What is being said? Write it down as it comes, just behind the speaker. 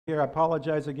here. I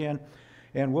apologize again,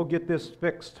 and we'll get this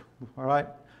fixed, all right?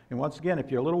 And once again,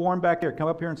 if you're a little warm back here, come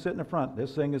up here and sit in the front.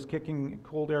 This thing is kicking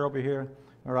cold air over here,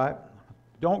 all right?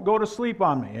 Don't go to sleep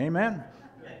on me, amen?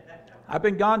 I've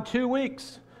been gone 2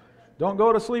 weeks. Don't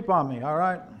go to sleep on me, all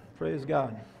right? Praise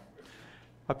God.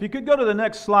 If you could go to the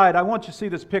next slide, I want you to see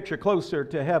this picture, Closer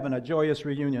to Heaven, a joyous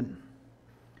reunion.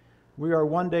 We are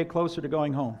one day closer to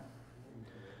going home.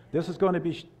 This is going to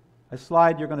be a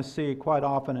slide you're going to see quite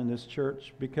often in this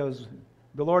church because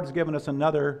the Lord has given us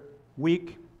another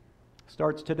week.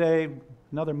 Starts today,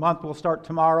 another month will start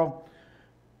tomorrow.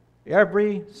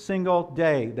 Every single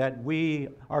day that we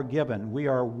are given, we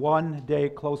are one day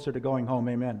closer to going home,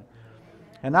 amen.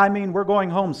 And I mean we're going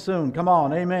home soon, come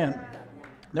on, amen.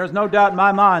 There's no doubt in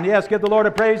my mind. Yes, give the Lord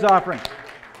a praise offering.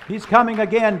 He's coming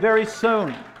again very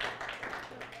soon.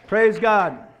 Praise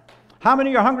God. How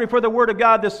many are hungry for the Word of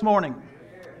God this morning?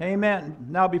 Amen.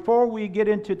 Now, before we get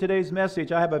into today's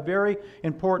message, I have a very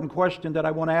important question that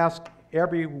I want to ask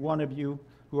every one of you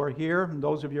who are here and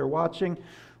those of you who are watching.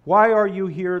 Why are you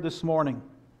here this morning?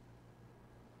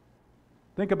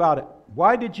 Think about it.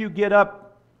 Why did you get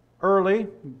up early,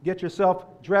 get yourself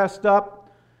dressed up,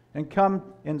 and come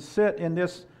and sit in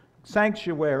this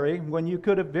sanctuary when you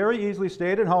could have very easily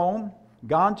stayed at home,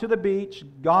 gone to the beach,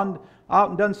 gone out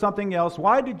and done something else?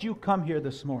 Why did you come here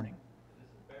this morning?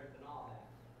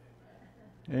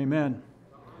 Amen.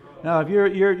 Now, if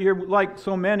you're like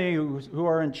so many who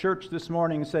are in church this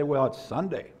morning and say, well, it's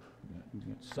Sunday.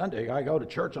 It's Sunday. I go to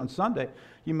church on Sunday.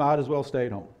 You might as well stay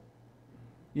at home.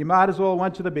 You might as well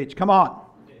went to the beach. Come on.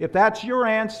 If that's your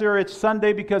answer, it's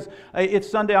Sunday because it's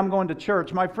Sunday, I'm going to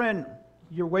church. My friend,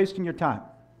 you're wasting your time.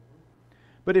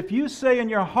 But if you say in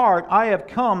your heart, I have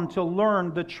come to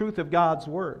learn the truth of God's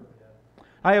Word.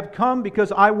 I have come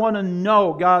because I want to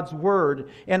know God's Word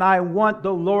and I want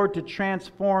the Lord to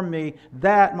transform me.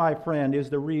 That, my friend, is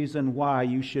the reason why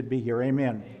you should be here.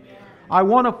 Amen. I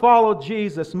want to follow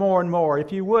Jesus more and more.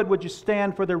 If you would you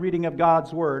stand for the reading of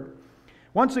God's Word?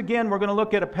 Once again, we're going to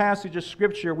look at a passage of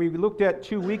Scripture we looked at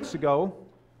 2 weeks ago.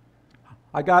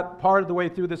 I got part of the way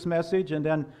through this message, and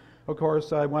then, of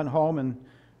course, I went home and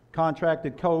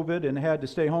contracted COVID and had to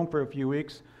stay home for a few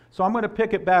weeks. So I'm going to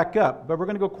pick it back up, but we're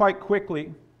going to go quite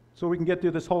quickly so we can get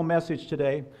through this whole message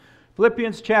today.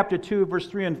 Philippians chapter 2, verse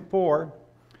 3 and 4.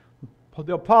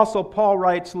 The Apostle Paul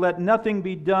writes, let nothing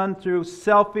be done through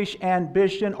selfish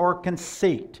ambition or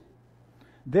conceit.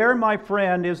 There, my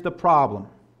friend, is the problem.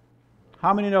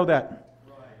 How many know that?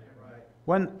 Right.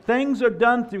 When things are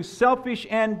done through selfish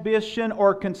ambition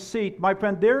or conceit, my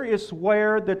friend, there is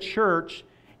where the church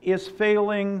is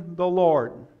failing the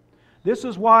Lord. This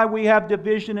is why we have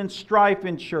division and strife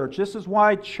in church. This is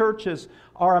why churches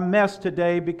are a mess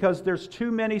today, because there's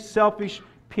too many selfish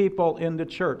people in the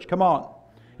church. Come on.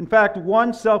 In fact,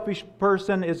 one selfish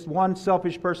person is one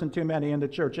selfish person too many in the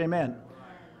church. Amen.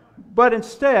 But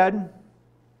instead,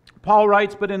 Paul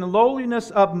writes, but in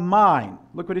lowliness of mind,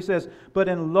 look what he says, but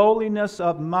in lowliness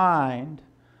of mind,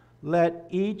 let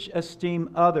each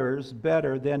esteem others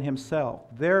better than himself.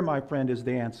 There, my friend, is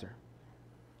the answer.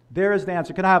 There is the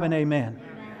answer. Can I have an amen?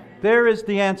 Amen? There is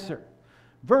the answer.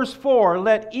 Verse 4,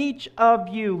 let each of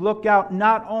you look out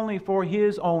not only for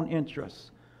his own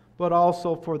interests, but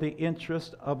also for the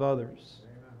interest of others.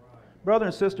 Amen. Brother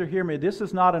and sister, hear me. This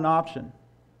is not an option.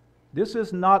 This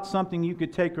is not something you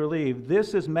could take or leave.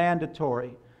 This is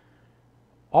mandatory.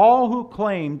 All who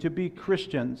claim to be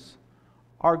Christians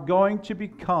are going to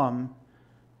become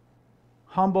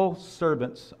humble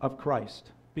servants of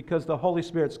Christ, because the Holy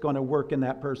Spirit's going to work in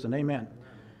that person. Amen.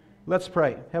 Let's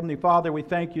pray. Heavenly Father, we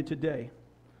thank you today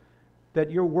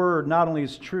that your word not only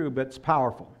is true, but it's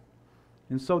powerful.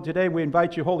 And so today we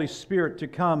invite you, Holy Spirit, to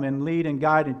come and lead and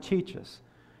guide and teach us.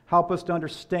 Help us to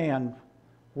understand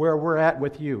where we're at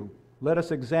with you. Let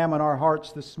us examine our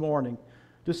hearts this morning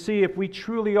to see if we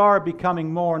truly are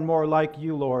becoming more and more like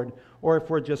you, Lord, or if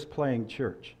we're just playing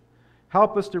church.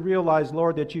 Help us to realize,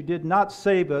 Lord, that you did not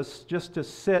save us just to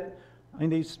sit in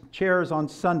these chairs on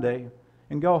Sunday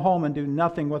and go home and do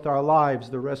nothing with our lives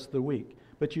the rest of the week.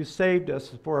 But you saved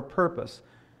us for a purpose,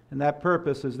 and that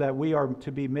purpose is that we are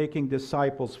to be making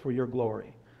disciples for your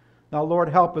glory. Now, Lord,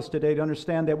 help us today to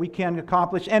understand that we can't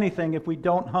accomplish anything if we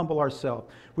don't humble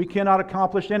ourselves. We cannot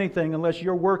accomplish anything unless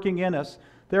you're working in us.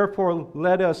 Therefore,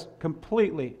 let us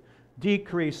completely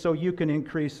decrease so you can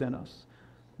increase in us.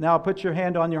 Now, put your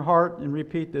hand on your heart and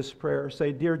repeat this prayer.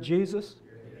 Say, Dear Jesus,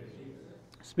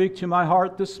 speak to my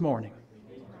heart this morning.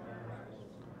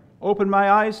 Open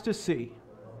my eyes to see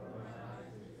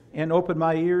and open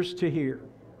my ears to hear.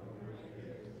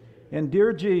 And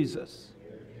dear Jesus,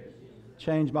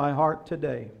 change my heart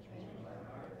today.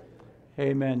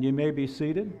 Amen. You may be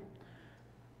seated.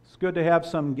 It's good to have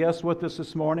some guests with us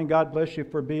this morning. God bless you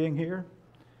for being here.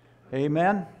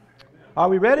 Amen. Are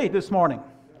we ready this morning?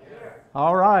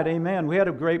 All right, amen. We had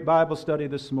a great Bible study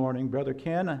this morning, Brother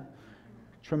Ken. A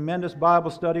tremendous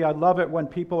Bible study. I love it when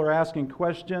people are asking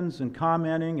questions and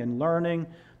commenting and learning,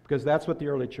 because that's what the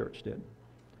early church did.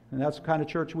 And that's the kind of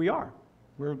church we are.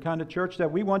 We're the kind of church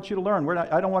that we want you to learn.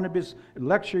 I don't want to just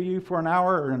lecture you for an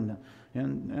hour and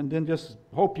then just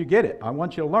hope you get it. I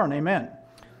want you to learn. Amen.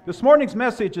 This morning's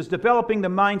message is developing the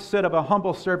mindset of a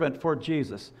humble servant for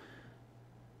Jesus.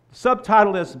 The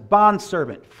subtitle is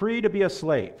Bondservant, Free to be a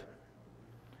Slave.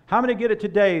 How many get it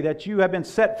today that you have been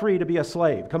set free to be a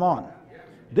slave? Come on.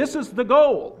 This is the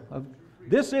goal.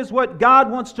 This is what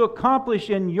God wants to accomplish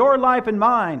in your life and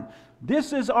mine.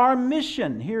 This is our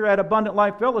mission here at Abundant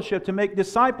Life Fellowship, to make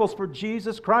disciples for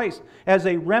Jesus Christ as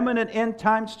a remnant end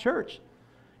times church.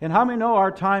 And how many know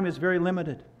our time is very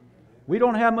limited? We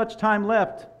don't have much time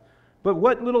left. But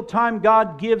what little time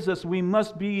God gives us, we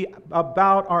must be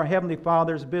about our Heavenly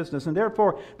Father's business. And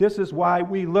therefore, this is why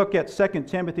we look at 2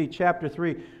 Timothy chapter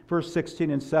 3, verse 16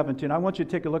 and 17. I want you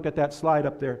to take a look at that slide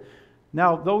up there.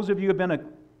 Now, those of you who have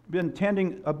been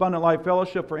attending Abundant Life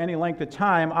Fellowship for any length of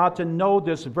time ought to know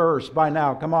this verse by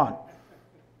now. Come on.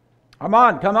 Come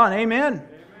on. Amen.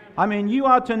 I mean, you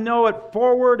ought to know it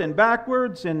forward and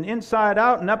backwards and inside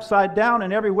out and upside down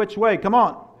and every which way. Come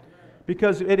on.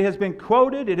 Because it has been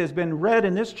quoted, it has been read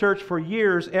in this church for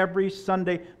years every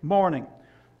Sunday morning.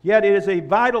 Yet it is a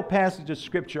vital passage of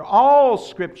Scripture. All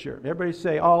Scripture. Everybody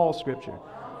say all Scripture.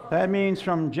 That means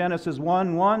from Genesis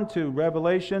 1:1 to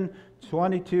Revelation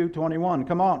 22:21.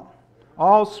 Come on.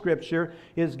 All Scripture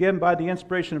is given by the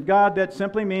inspiration of God. That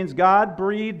simply means God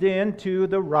breathed into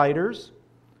the writers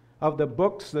of the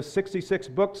books, the 66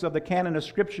 books of the canon of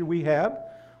Scripture we have,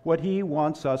 what He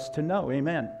wants us to know.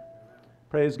 Amen.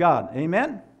 Praise God.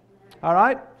 Amen? All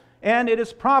right? And it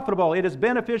is profitable. It is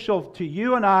beneficial to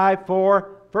you and I for,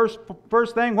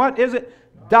 first thing, what is it?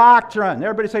 Doctrine.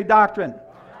 Everybody say doctrine.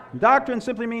 Doctrine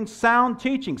simply means sound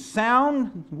teaching,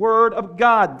 sound word of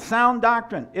God, sound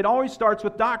doctrine. It always starts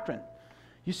with doctrine.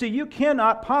 You see, you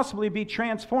cannot possibly be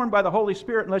transformed by the Holy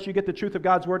Spirit unless you get the truth of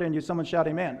God's word in you. Someone shout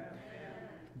amen.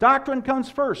 Doctrine comes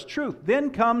first, truth. Then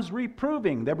comes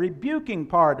reproving, the rebuking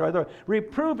part or the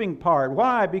reproving part.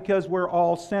 Why? Because we're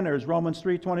all sinners. Romans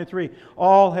 3:23.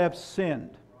 All have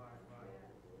sinned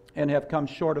and have come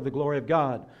short of the glory of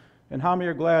God. And how many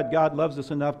are glad God loves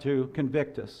us enough to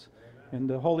convict us? And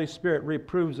the Holy Spirit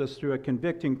reproves us through a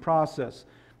convicting process.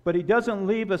 But He doesn't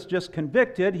leave us just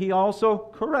convicted. He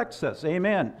also corrects us.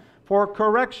 Amen. For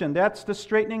correction, that's the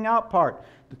straightening out part.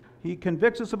 He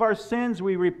convicts us of our sins.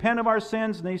 We repent of our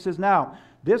sins. And He says, now,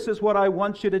 this is what I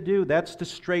want you to do. That's the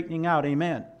straightening out.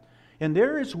 Amen. And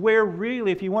there is where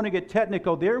really, if you want to get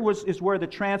technical, is where the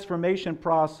transformation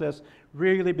process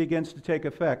really begins to take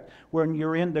effect. When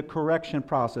you're in the correction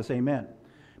process. Amen.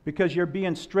 Because you're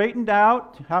being straightened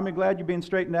out. How many glad you're being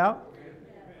straightened out?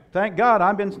 Thank God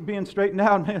I've been being straightened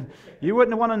out. You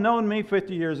wouldn't want to known me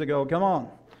 50 years ago. Come on.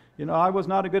 You know, I was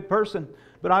not a good person.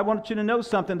 But I want you to know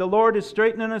something. The Lord is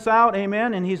straightening us out,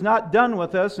 amen, and He's not done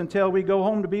with us until we go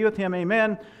home to be with Him,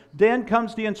 amen. Then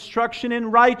comes the instruction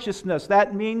in righteousness.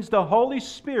 That means the Holy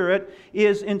Spirit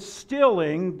is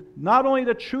instilling not only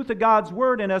the truth of God's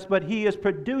Word in us, but He is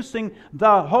producing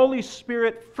the Holy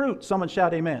Spirit fruit. Someone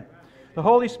shout amen. The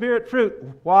Holy Spirit fruit.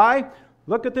 Why?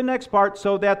 Look at the next part.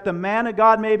 So that the man of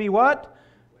God may be what?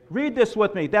 Read this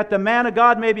with me. That the man of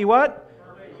God may be what?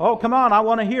 Oh, come on, I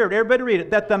want to hear it. Everybody read it.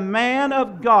 That the man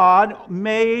of God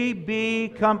may be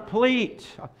complete.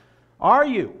 Are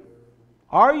you?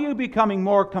 Are you becoming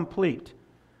more complete?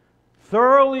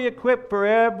 Thoroughly equipped for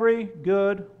every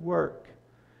good work.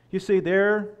 You see,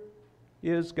 there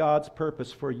is God's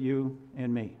purpose for you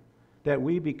and me. That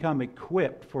we become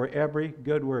equipped for every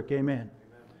good work. Amen.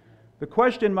 The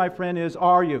question, my friend, is,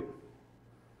 are you?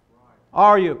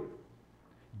 Are you?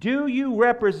 Do you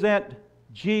represent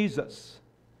Jesus?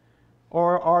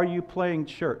 Or are you playing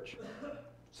church?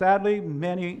 Sadly,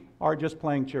 many are just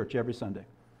playing church every Sunday.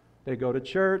 They go to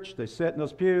church, they sit in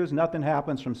those pews, nothing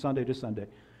happens from Sunday to Sunday.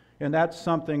 And that's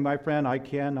something, my friend, I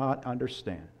cannot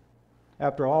understand.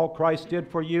 After all Christ did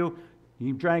for you,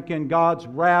 He drank in God's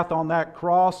wrath on that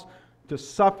cross to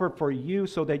suffer for you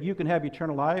so that you can have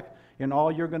eternal life, and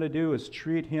all you're going to do is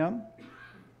treat Him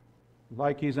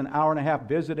like He's an hour and a half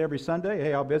visit every Sunday.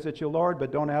 Hey, I'll visit you, Lord,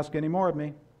 but don't ask any more of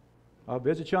me. I'll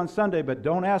visit you on Sunday, but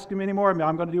don't ask Him any more of me.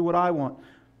 I'm going to do what I want.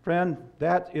 Friend,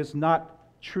 that is not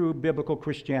true biblical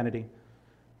Christianity.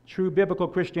 True biblical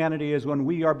Christianity is when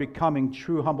we are becoming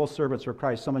true humble servants for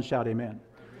Christ. Someone shout amen.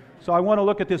 So I want to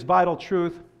look at this vital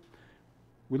truth.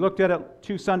 We looked at it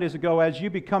 2 Sundays ago. As you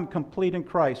become complete in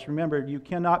Christ, remember, you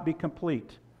cannot be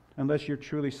complete unless you're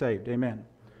truly saved. Amen.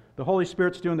 The Holy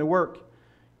Spirit's doing the work.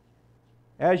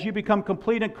 As you become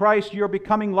complete in Christ, you're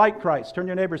becoming like Christ. Turn to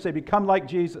your neighbor and say, become like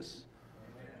Jesus.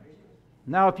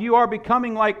 Now, if you are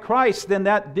becoming like Christ, then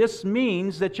this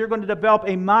means that you're going to develop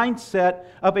a mindset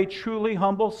of a truly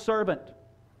humble servant.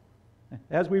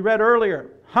 As we read earlier,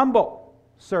 humble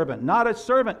servant, not a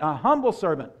servant, a humble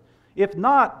servant. If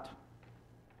not,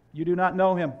 you do not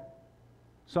know Him.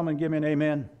 Someone give me an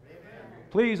amen.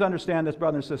 Please understand this,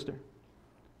 brother and sister.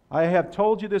 I have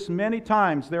told you this many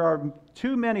times. There are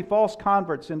too many false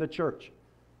converts in the church.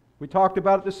 We talked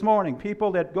about it this morning.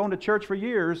 People that go into church for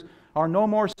years are no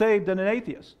more saved than an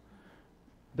atheist.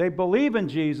 They believe in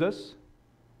Jesus.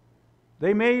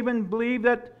 They may even believe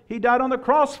that He died on the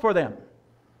cross for them.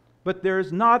 But there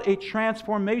is not a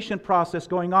transformation process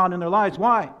going on in their lives.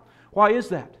 Why? Why is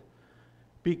that?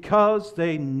 Because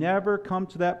they never come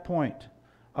to that point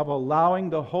of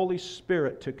allowing the Holy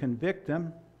Spirit to convict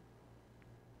them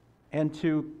and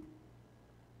to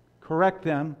correct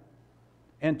them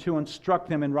and to instruct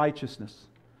them in righteousness.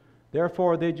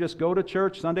 Therefore, they just go to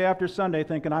church Sunday after Sunday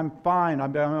thinking, I'm fine,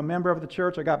 I'm a member of the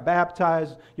church, I got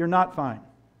baptized. You're not fine.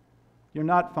 You're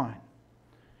not fine.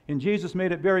 And Jesus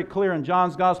made it very clear in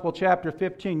John's Gospel, chapter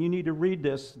 15. You need to read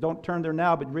this. Don't turn there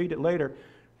now, but read it later.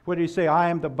 What did He say? I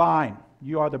am the vine,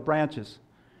 you are the branches.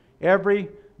 Every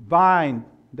vine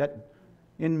that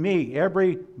in me,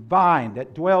 every vine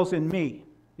that dwells in me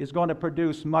is going to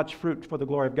produce much fruit for the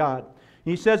glory of God.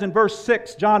 And He says in verse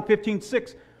 6, John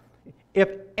 15:6, if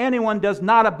anyone does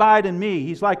not abide in me,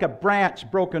 he's like a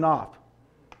branch broken off.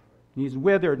 He's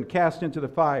withered and cast into the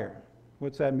fire.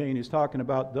 What's that mean? He's talking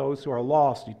about those who are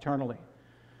lost eternally.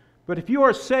 But if you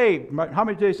are saved, how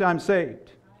many days I'm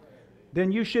saved?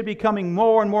 Then you should be becoming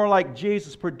more and more like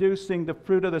Jesus, producing the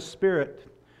fruit of the Spirit.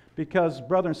 Because,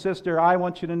 brother and sister, I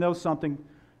want you to know something.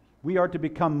 We are to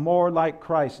become more like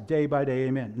Christ day by day.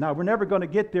 Amen. Now, we're never going to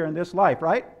get there in this life,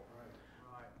 right?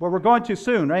 Well, we're going to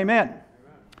soon. Amen.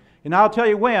 And I'll tell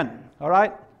you when. All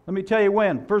right? Let me tell you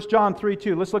when. 1 John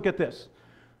 3:2. Let's look at this.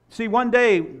 See, one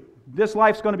day, this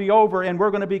life's going to be over and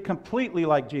we're going to be completely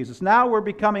like Jesus. Now we're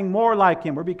becoming more like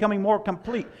Him. We're becoming more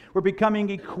complete. We're becoming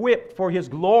equipped for His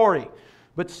glory.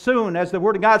 But soon, as the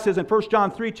Word of God says in 1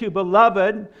 John 3:2,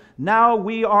 Beloved, now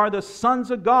we are the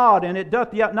sons of God, and it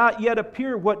doth not yet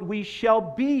appear what we shall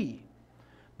be.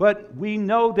 But we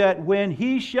know that when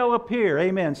He shall appear,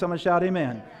 amen, someone shout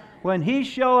amen. When He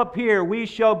shall appear, we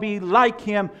shall be like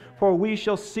Him, for we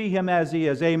shall see Him as He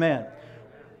is, amen.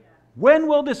 When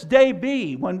will this day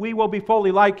be when we will be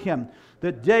fully like Him?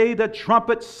 The day the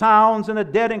trumpet sounds and the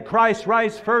dead in Christ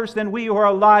rise first, and we who are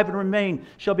alive and remain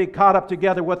shall be caught up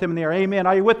together with Him in the air. Amen.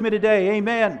 Are you with me today?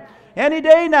 Amen. Any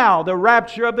day now, the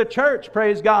rapture of the church.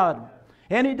 Praise God.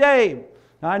 Any day.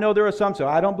 I know there are some say,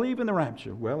 I don't believe in the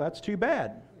rapture. Well, that's too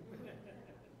bad.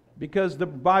 Because the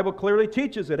Bible clearly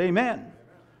teaches it. Amen.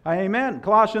 Amen.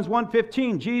 Colossians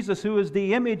 1:15, Jesus, who is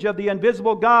the image of the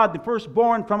invisible God, the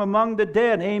firstborn from among the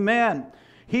dead. Amen.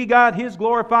 He got His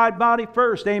glorified body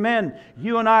first. Amen.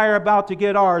 You and I are about to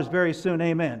get ours very soon.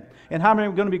 Amen. And how many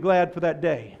are going to be glad for that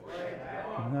day?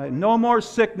 No more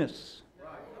sickness.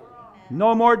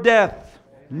 No more death.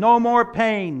 No more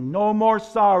pain. No more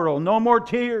sorrow. No more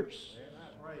tears.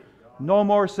 No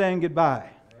more saying goodbye.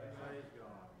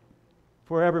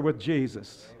 Forever with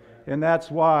Jesus. And that's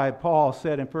why Paul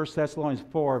said in 1 Thessalonians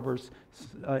 4, verse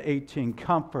 18,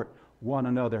 comfort one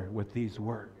another with these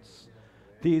words.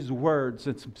 These words,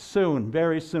 it's soon,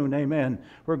 very soon, amen,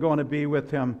 we're going to be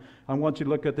with Him. I want you to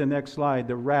look at the next slide,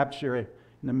 the rapture and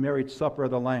the marriage supper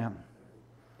of the Lamb.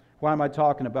 Why am I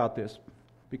talking about this?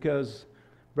 Because,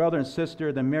 brother and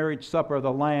sister, the marriage supper of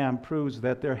the Lamb proves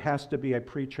that there has to be a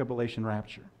pre-tribulation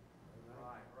rapture.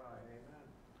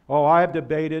 Oh, I have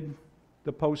debated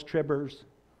the post-tribbers.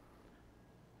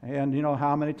 And you know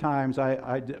how many times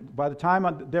by the time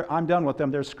I'm done with them,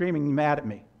 they're screaming mad at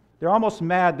me. They're almost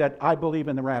mad that I believe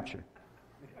in the rapture.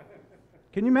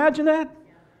 Can you imagine that?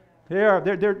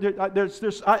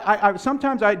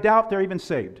 Sometimes I doubt they're even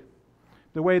saved,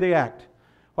 the way they act.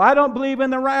 Well, I don't believe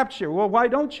in the rapture. Well, why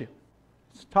don't you?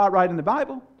 It's taught right in the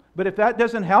Bible. But if that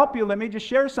doesn't help you, let me just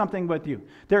share something with you.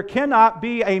 There cannot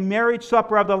be a marriage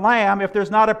supper of the Lamb if there's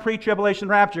not a pre-tribulation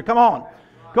rapture. Come on.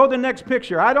 Go to the next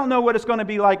picture. I don't know what it's going to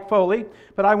be like fully,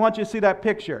 but I want you to see that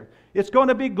picture. It's going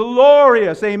to be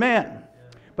glorious. Amen.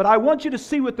 But I want you to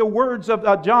see with the words of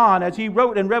John as he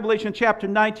wrote in Revelation chapter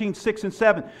 19, 6 and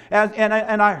 7.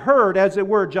 And I heard, as it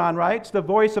were, John writes, the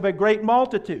voice of a great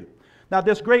multitude. Now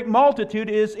this great multitude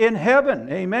is in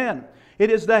heaven. Amen. It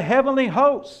is the heavenly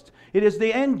host. It is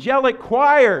the angelic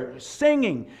choir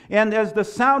singing, and as the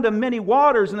sound of many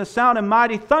waters and the sound of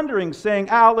mighty thundering, saying,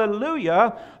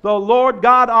 Hallelujah, the Lord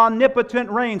God omnipotent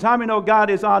reigns. How many know God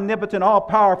is omnipotent,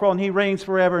 all-powerful, and He reigns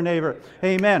forever and ever?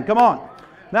 Amen. Come on.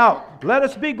 Now, let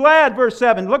us be glad, verse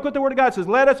 7. Look what the Word of God says.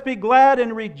 Let us be glad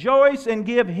and rejoice and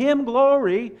give Him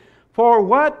glory, for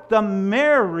what? The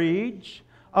marriage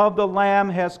of the Lamb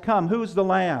has come. Who's the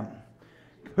Lamb?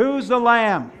 Who's the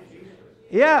Lamb?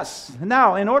 Yes.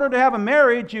 Now, in order to have a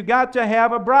marriage, you got to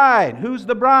have a bride. Who's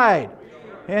the bride?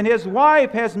 And His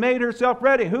wife has made herself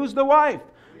ready. Who's the wife?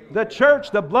 The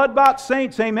church, the blood-bought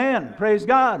saints. Amen. Praise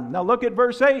God. Now look at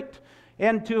verse 8.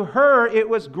 And to her it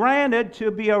was granted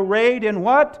to be arrayed in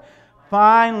what?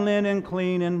 Fine linen,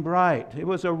 clean and bright. It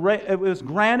was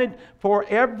granted for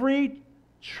every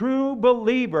true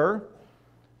believer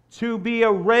to be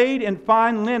arrayed in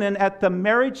fine linen at the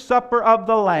marriage supper of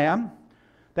the Lamb.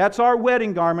 That's our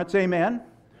wedding garments, amen.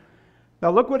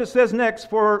 Now look what it says next.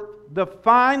 For the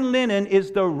fine linen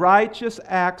is the righteous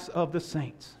acts of the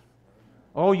saints.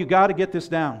 Oh, you got to get this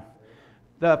down.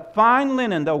 The fine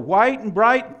linen, the white and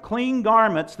bright, clean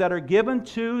garments that are given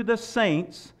to the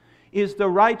saints is the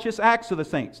righteous acts of the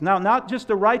saints. Now, not just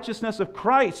the righteousness of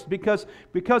Christ, because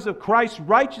of Christ's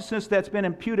righteousness that's been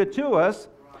imputed to us,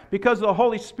 because of the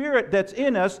Holy Spirit that's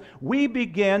in us, we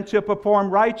begin to perform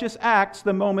righteous acts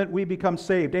the moment we become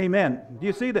saved. Amen. Do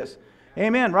you see this?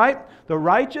 Amen, right? The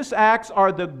righteous acts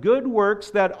are the good works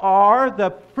that are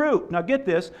the fruit. Now get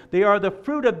this. They are the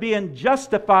fruit of being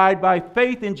justified by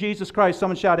faith in Jesus Christ.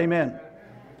 Someone shout amen.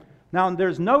 Now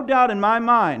there's no doubt in my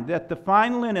mind that the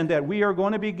fine linen that we are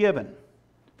going to be given.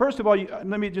 First of all,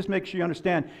 let me just make sure you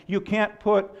understand. You can't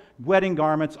put wedding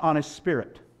garments on a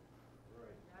spirit.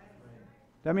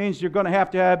 That means you're going to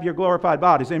have your glorified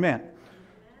bodies. Amen.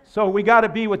 So we got to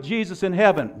be with Jesus in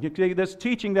heaven. You see, this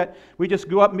teaching that we just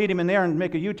go up, meet Him in there, and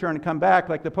make a U-turn and come back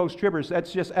like the post-tribbers,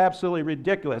 that's just absolutely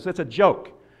ridiculous. It's a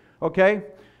joke. Okay?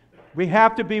 We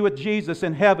have to be with Jesus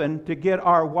in heaven to get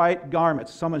our white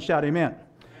garments. Someone shout amen.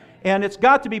 And it's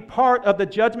got to be part of the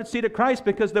judgment seat of Christ,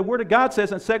 because the Word of God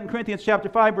says in 2 Corinthians chapter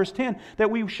 5, verse 10,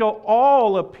 that we shall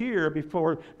all appear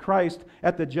before Christ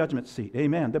at the judgment seat.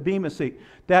 Amen. The bema seat.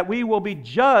 That we will be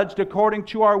judged according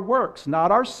to our works,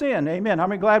 not our sin. Amen. How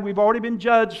many glad we've already been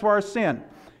judged for our sin?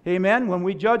 Amen. When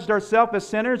we judged ourselves as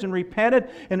sinners and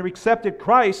repented and accepted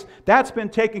Christ, that's been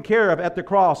taken care of at the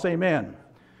cross. Amen.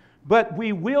 But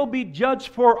we will be judged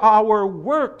for our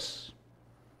works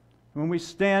when we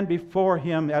stand before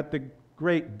Him at the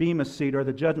great bema seat, or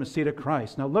the judgment seat of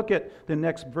Christ. Now look at the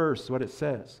next verse, what it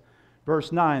says.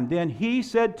 Verse 9, Then He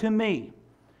said to me,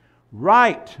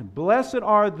 Right, blessed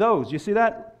are those. You see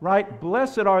that? Right,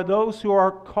 blessed are those who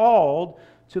are called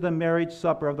to the marriage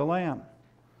supper of the Lamb.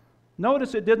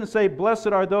 Notice it didn't say, Blessed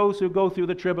are those who go through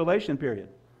the tribulation period.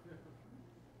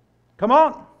 Come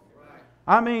on.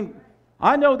 I mean,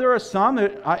 I know there are some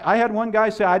that I had one guy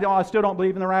say, I still don't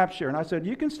believe in the rapture. And I said,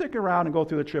 you can stick around and go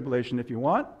through the tribulation if you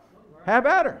want. Have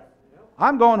at her.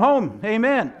 I'm going home.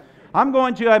 Amen. I'm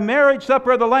going to a marriage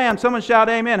supper of the Lamb. Someone shout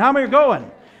amen. How many are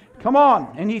going? Come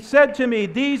on. And He said to me,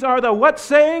 these are the what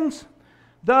sayings?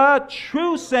 The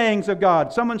true sayings of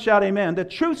God. Someone shout amen. The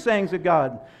true sayings of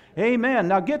God. Amen.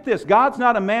 Now get this. God's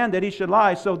not a man that He should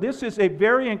lie. So this is a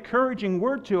very encouraging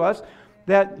word to us,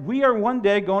 that we are one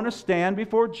day going to stand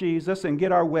before Jesus and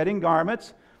get our wedding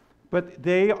garments, but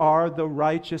they are the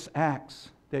righteous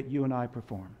acts that you and I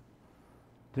perform.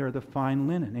 They're the fine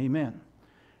linen. Amen.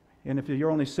 And if you're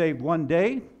only saved one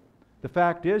day, the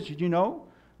fact is, you know,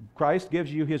 Christ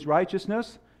gives you His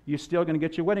righteousness, you're still going to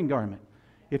get your wedding garment.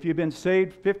 If you've been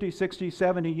saved 50, 60,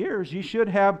 70 years, you should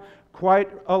have quite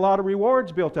a lot of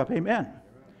rewards built up. Amen.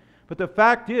 But the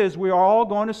fact is, we are all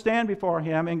going to stand before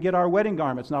Him and get our wedding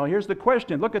garments. Now, here's the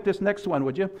question. Look at this next one,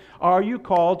 would you? Are you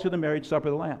called to the marriage supper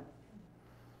of the Lamb?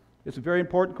 It's a very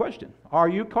important question. Are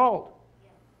you called?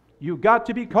 You've got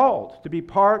to be called to be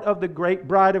part of the great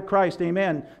bride of Christ,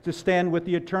 amen, to stand with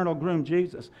the eternal groom,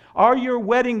 Jesus. Are your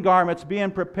wedding garments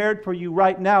being prepared for you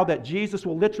right now, that Jesus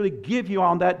will literally give you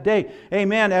on that day,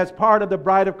 amen, as part of the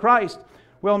bride of Christ?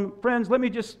 Well, friends, let me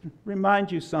just remind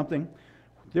you something.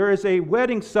 There is a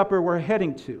wedding supper we're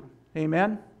heading to.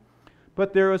 Amen?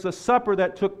 But there is a supper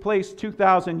that took place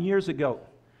 2,000 years ago.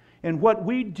 And what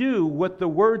we do with the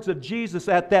words of Jesus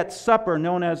at that supper,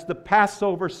 known as the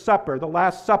Passover supper, the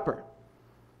Last Supper,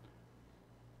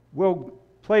 will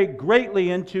play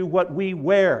greatly into what we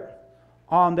wear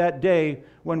on that day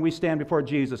when we stand before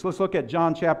Jesus. Let's look at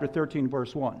John chapter 13,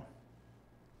 verse 1.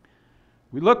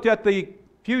 We looked at the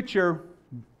future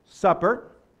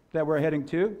supper that we're heading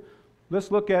to. Let's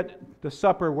look at the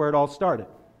supper where it all started.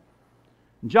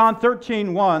 John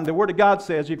 13:1, the Word of God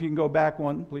says, if you can go back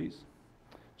one, please.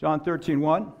 John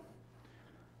 13:1.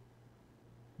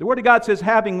 The Word of God says,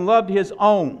 having loved His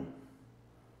own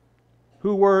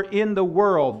who were in the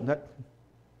world, that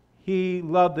He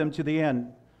loved them to the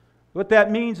end. What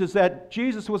that means is that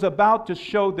Jesus was about to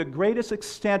show the greatest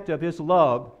extent of His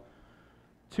love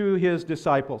to His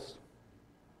disciples.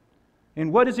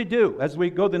 And what does He do? As we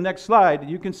go to the next slide,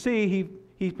 you can see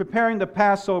He's preparing the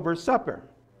Passover supper.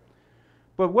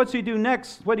 But what's He do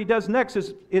next? What He does next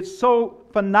is it's so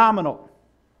phenomenal.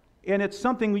 And it's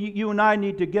something you and I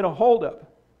need to get a hold of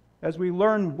as we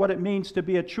learn what it means to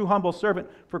be a true humble servant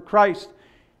for Christ.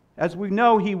 As we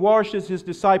know, He washes His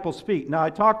disciples' feet. Now, I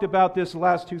talked about this the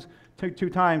last two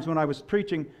times when I was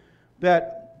preaching,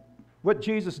 that what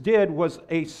Jesus did was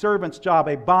a servant's job,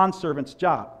 a bondservant's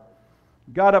job.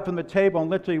 Got up from the table and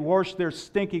literally washed their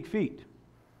stinky feet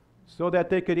so that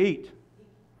they could eat.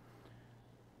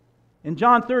 In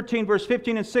John 13, verse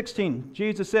 15 and 16,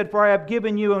 Jesus said, for I have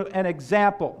given you an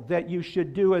example that you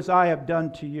should do as I have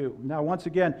done to you. Now, once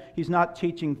again, He's not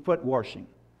teaching foot washing.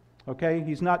 Okay?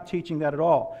 He's not teaching that at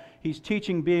all. He's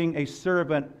teaching being a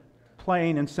servant,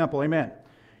 plain and simple. Amen.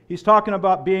 He's talking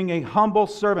about being a humble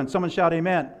servant. Someone shout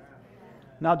amen.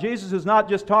 Now, Jesus is not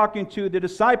just talking to the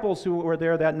disciples who were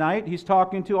there that night. He's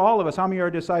talking to all of us. How many are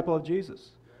a disciple of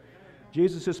Jesus?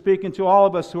 Jesus is speaking to all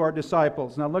of us who are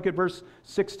disciples. Now look at verse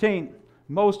 16.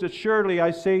 Most assuredly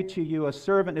I say to you, a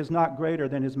servant is not greater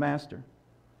than his master,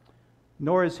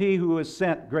 nor is he who is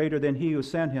sent greater than he who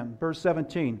sent him. Verse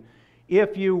 17.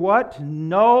 If you what?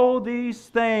 Know these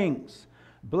things,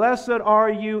 blessed are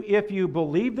you if you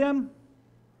believe them.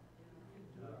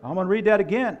 I'm going to read that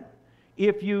again.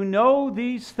 If you know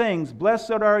these things,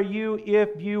 blessed are you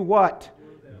if you what?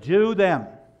 Do them.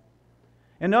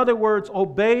 In other words,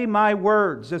 obey my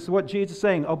words. This is what Jesus is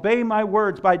saying. Obey my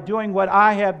words by doing what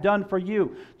I have done for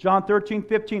you. John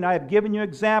 13:15, I have given you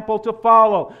example to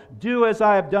follow. Do as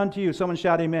I have done to you. Someone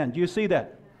shout amen. Do you see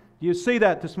that? Do you see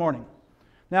that this morning?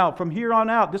 Now, from here on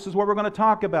out, this is what we're going to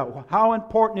talk about. How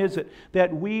important is it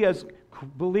that we as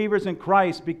believers in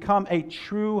Christ become a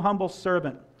true humble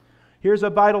servant? Here's a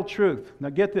vital truth. Now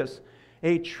get this.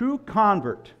 A true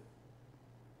convert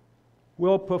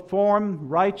will perform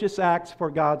righteous acts for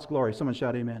God's glory. Someone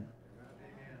shout amen.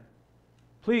 Amen.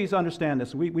 Please understand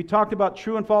this. We talked about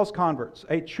true and false converts.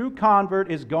 A true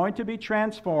convert is going to be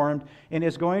transformed and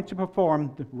is going to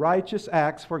perform righteous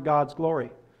acts for God's glory.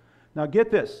 Now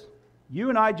get this. You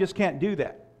and I just can't do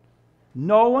that.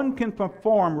 No one can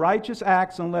perform righteous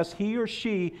acts unless he or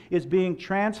she is being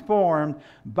transformed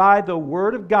by the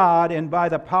Word of God and by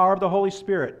the power of the Holy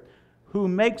Spirit, who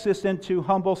makes us into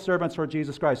humble servants for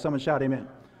Jesus Christ. Someone shout amen.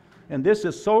 And this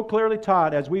is so clearly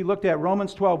taught as we looked at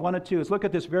Romans 12, 1 and 2. Let's look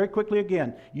at this very quickly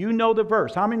again. You know the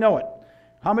verse. How many know it?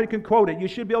 How many can quote it? You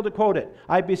should be able to quote it.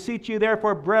 I beseech you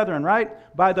therefore, brethren,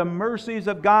 right? By the mercies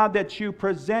of God that you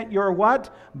present your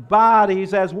what?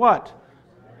 Bodies as what?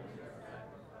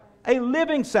 A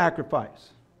living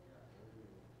sacrifice.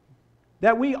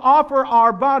 That we offer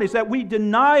our bodies, that we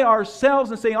deny ourselves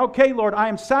and say, okay, Lord, I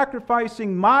am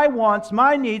sacrificing my wants,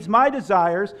 my needs, my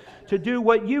desires to do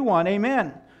what you want.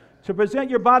 Amen. To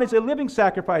present your bodies a living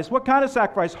sacrifice. What kind of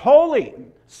sacrifice? Holy,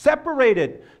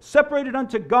 separated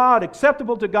unto God,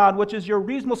 acceptable to God, which is your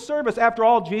reasonable service. After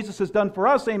all, Jesus has done for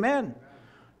us. Amen.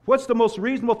 What's the most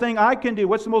reasonable thing I can do?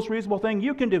 What's the most reasonable thing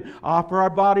you can do? Offer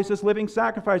our bodies as living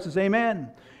sacrifices.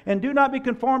 Amen. And do not be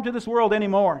conformed to this world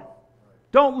anymore.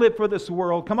 Don't live for this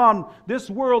world. Come on, this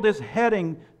world is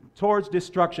heading towards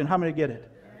destruction. How many get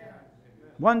it?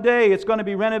 One day it's going to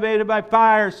be renovated by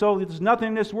fire, so there's nothing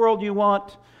in this world you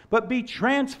want. But be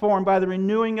transformed by the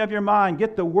renewing of your mind.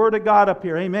 Get the Word of God up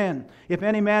here. Amen. If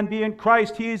any man be in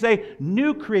Christ, he is a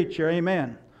new creature.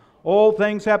 Amen. Old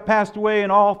things have passed away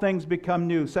and all things become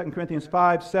new. 2 Corinthians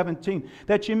 5:17.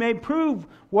 That you may prove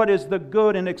what is the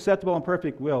good and acceptable and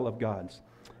perfect will of God's.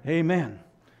 Amen.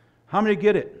 How many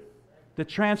get it? The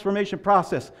transformation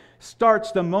process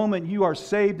starts the moment you are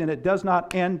saved, and it does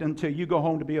not end until you go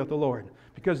home to be with the Lord.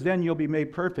 Because then you'll be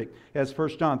made perfect, as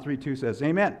 1 John 3:2 says.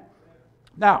 Amen.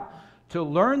 Now, to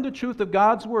learn the truth of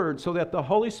God's Word so that the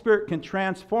Holy Spirit can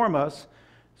transform us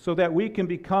so that we can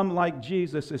become like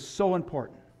Jesus is so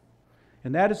important.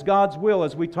 And that is God's will,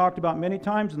 as we talked about many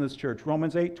times in this church.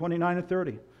 Romans 8:29 and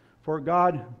 30. For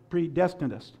God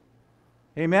predestined us.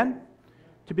 Amen?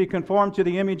 To be conformed to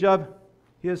the image of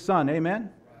His Son. Amen?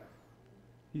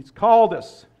 He's called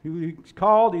us. He's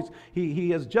called.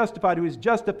 He is justified. Who is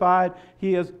justified,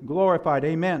 He is glorified.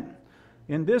 Amen.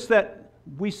 In this that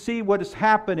we see what is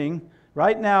happening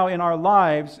right now in our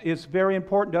lives is very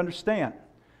important to understand.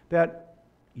 That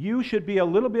you should be a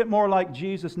little bit more like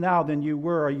Jesus now than you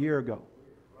were a year ago.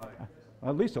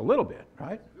 At least a little bit,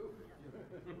 right?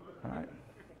 All right.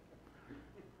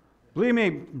 Believe me,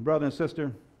 brother and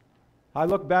sister, I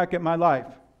look back at my life,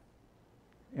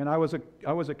 and I was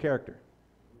a character.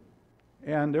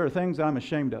 And there are things I'm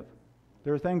ashamed of.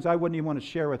 There are things I wouldn't even want to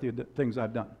share with you, the things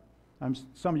I've done.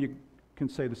 Some of you can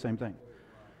say the same thing.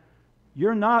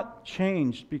 You're not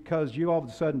changed because you all of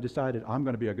a sudden decided, I'm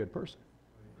going to be a good person.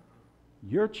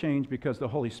 You're changed because the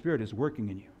Holy Spirit is working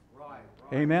in you. Right.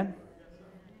 Amen?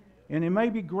 And it may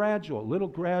be gradual,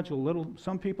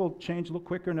 some people change a little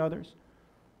quicker than others.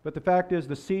 But the fact is,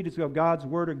 the seeds of God's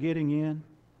Word are getting in,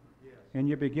 and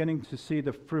you're beginning to see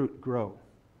the fruit grow.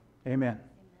 Amen.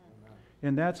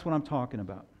 And that's what I'm talking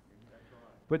about.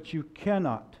 But you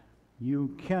cannot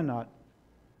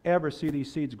ever see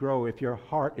these seeds grow if your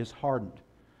heart is hardened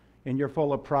and you're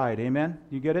full of pride. Amen?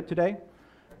 You get it today?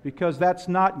 Because that's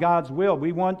not God's will.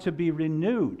 We want to be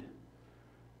renewed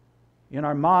in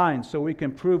our minds so we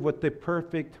can prove what the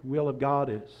perfect will of God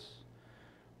is.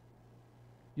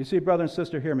 You see, brother and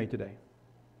sister, hear me today.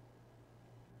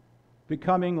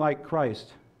 Becoming like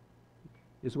Christ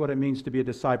is what it means to be a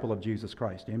disciple of Jesus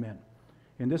Christ. Amen.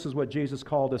 And this is what Jesus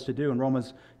called us to do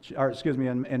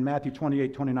in in Matthew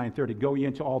 28, 29, 30. Go ye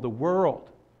into all the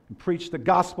world and preach the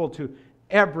gospel to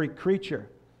every creature,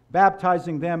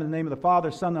 baptizing them in the name of the Father,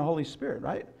 Son, and the Holy Spirit,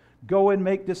 right? Go and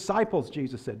make disciples,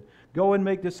 Jesus said. Go and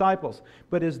make disciples.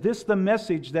 But is this the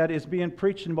message that is being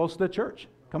preached in most of the church?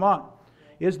 Come on.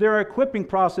 Is there an equipping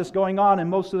process going on in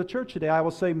most of the church today? I will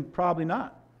say probably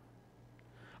not.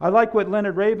 I like what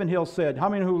Leonard Ravenhill said. How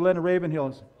many know who Leonard Ravenhill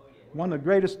is? One of the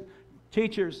greatest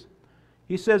teachers.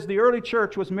 He says the early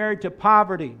church was married to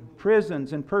poverty,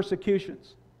 prisons, and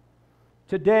persecutions.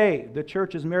 Today, the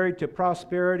church is married to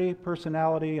prosperity,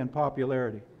 personality, and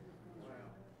popularity.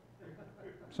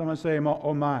 Someone say,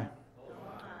 oh my.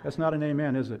 That's not an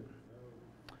amen, is it?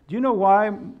 Do you know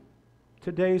why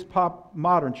today's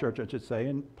modern church, I should say,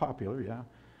 and popular, yeah,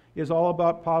 is all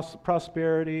about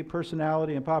prosperity,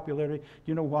 personality, and popularity? Do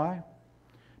you know why?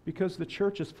 Because the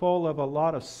church is full of a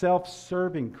lot of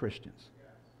self-serving Christians,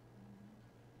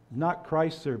 not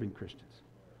Christ-serving Christians.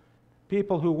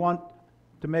 People who want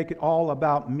to make it all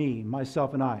about me,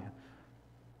 myself, and I.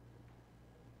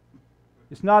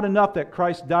 It's not enough that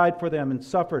Christ died for them and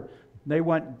suffered. They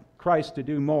want Christ to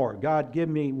do more. God, give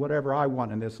me whatever I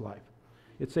want in this life.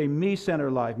 It's a me-centered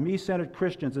life, me-centered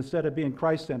Christians instead of being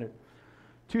Christ-centered.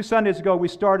 2 Sundays ago, we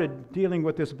started dealing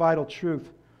with this vital truth.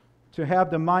 To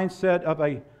have the mindset of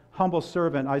a humble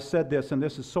servant, I said this, and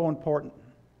this is so important.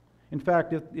 In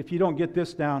fact, if you don't get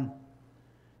this down,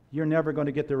 you're never going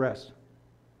to get the rest.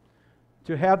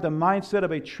 To have the mindset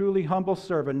of a truly humble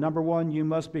servant, number one, you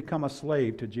must become a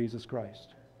slave to Jesus Christ.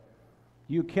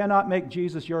 You cannot make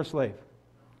Jesus your slave.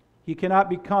 He cannot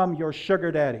become your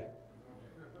sugar daddy.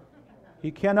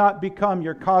 He cannot become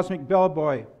your cosmic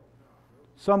bellboy.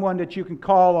 Someone that you can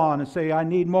call on and say, I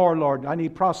need more, Lord. I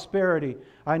need prosperity.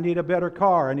 I need a better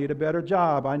car. I need a better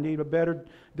job. I need a better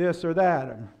this or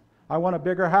that. I want a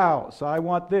bigger house. I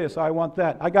want this. I want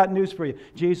that. I got news for you.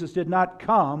 Jesus did not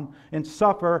come and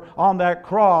suffer on that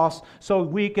cross so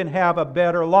we can have a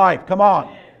better life. Come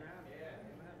on.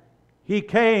 He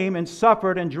came and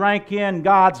suffered and drank in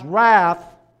God's wrath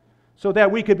so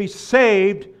that we could be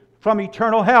saved from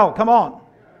eternal hell. Come on.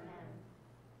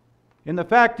 And the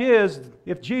fact is,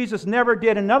 if Jesus never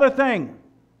did another thing,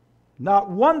 not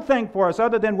one thing for us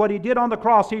other than what He did on the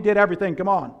cross, He did everything. Come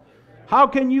on. How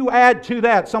can you add to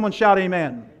that? Someone shout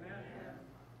amen.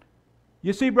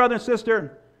 You see, brother and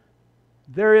sister,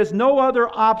 there is no other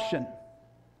option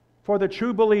for the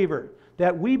true believer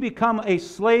that we become a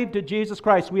slave to Jesus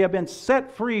Christ. We have been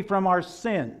set free from our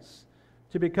sins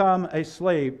to become a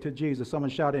slave to Jesus. Someone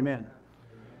shout amen.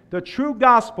 The true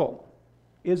gospel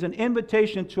is an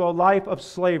invitation to a life of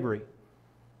slavery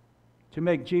to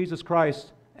make Jesus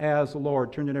Christ as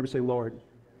Lord. Turn to your neighbor and say, Lord.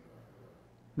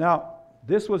 Now,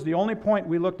 this was the only point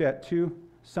we looked at 2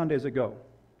 Sundays ago.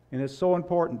 And it's so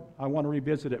important, I want to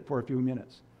revisit it for a few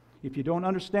minutes. If you don't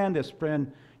understand this,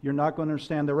 friend, you're not going to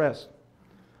understand the rest.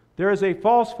 There is a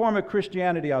false form of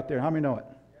Christianity out there. How many know it?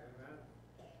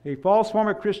 A false form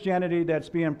of Christianity that's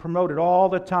being promoted all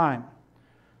the time.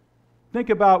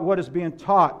 Think about what is being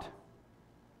taught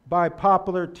by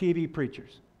popular TV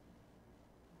preachers.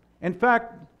 In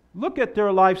fact, look at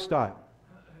their lifestyle.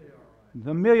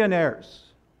 The millionaires.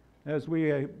 As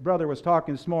a brother was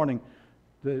talking this morning,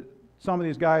 some of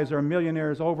these guys are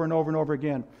millionaires over and over and over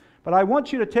again. But I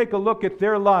want you to take a look at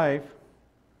their life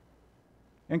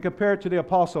and compare it to the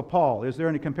Apostle Paul. Is there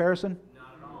any comparison? Not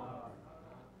at all.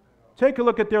 Take a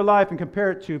look at their life and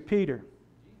compare it to Peter.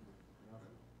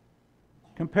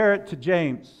 Compare it to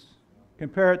James.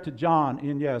 Compare it to John,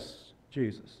 and yes,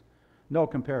 Jesus. No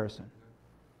comparison.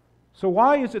 So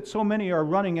why is it so many are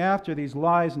running after these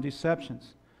lies and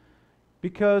deceptions?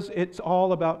 Because it's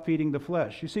all about feeding the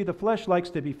flesh. You see, the flesh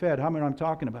likes to be fed. How many I'm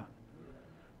talking about?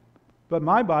 But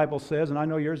my Bible says, and I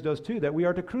know yours does too, that we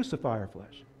are to crucify our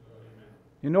flesh.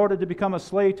 In order to become a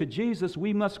slave to Jesus,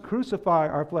 we must crucify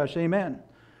our flesh. Amen.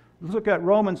 Let's look at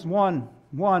Romans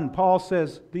 1:1. Paul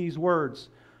says these words.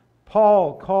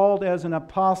 Paul, called as an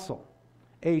apostle,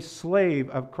 a slave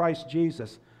of Christ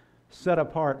Jesus, set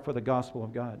apart for the gospel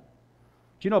of God.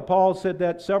 Do you know Paul said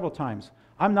that several times?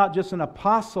 I'm not just an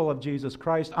apostle of Jesus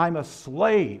Christ, I'm a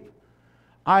slave.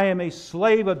 I am a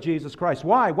slave of Jesus Christ.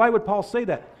 Why? Why would Paul say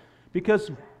that? Because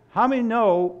how many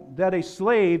know that a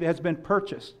slave has been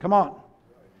purchased? Come on.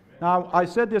 Now, I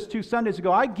said this 2 Sundays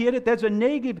ago. I get it. There's a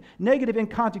negative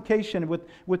inconnotation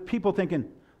with people thinking,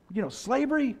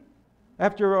 slavery?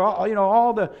 After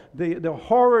all the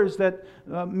horrors that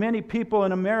many people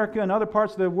in America and other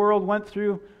parts of the world went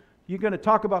through, you're going to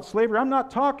talk about slavery? I'm not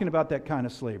talking about that kind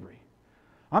of slavery.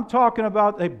 I'm talking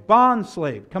about a bond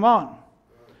slave. Come on.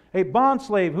 A bond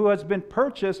slave who has been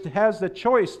purchased has the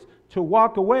choice to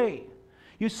walk away.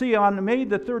 You see, on May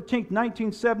the 13th,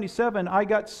 1977, I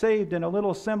got saved in a little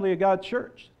Assembly of God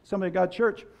church.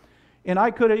 And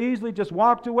I could have easily just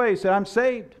walked away, said, I'm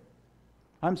saved.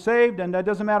 I'm saved, and that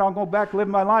doesn't matter. I'll go back and live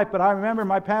my life. But I remember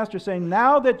my pastor saying,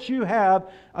 now that you have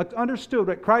understood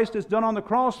what Christ has done on the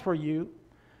cross for you,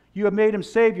 you have made Him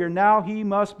Savior. Now He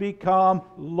must become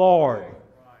Lord.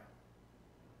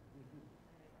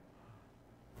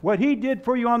 What He did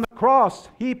for you on the cross,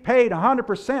 He paid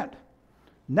 100%.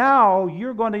 Now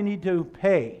you're going to need to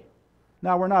pay.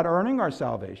 Now we're not earning our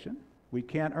salvation. We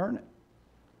can't earn it.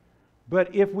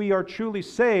 But if we are truly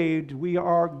saved, we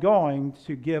are going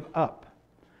to give up.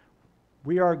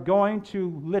 We are going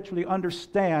to literally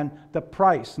understand the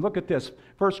price. Look at this,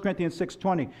 1 Corinthians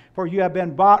 6:20. For you have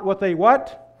been bought with a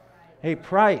what? A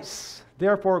price.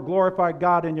 Therefore glorify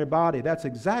God in your body. That's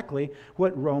exactly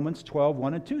what Romans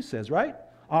 12:1 and 2 says, right?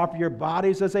 Offer your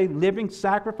bodies as a living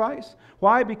sacrifice.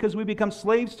 Why? Because we become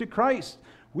slaves to Christ.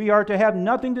 We are to have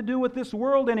nothing to do with this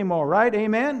world anymore, right?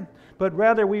 Amen? But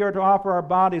rather we are to offer our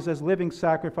bodies as living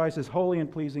sacrifices, holy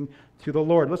and pleasing to the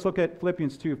Lord. Let's look at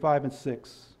Philippians 2:5 and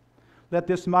 6. Let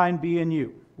this mind be in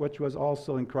you, which was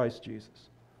also in Christ Jesus.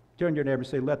 Turn to your neighbor and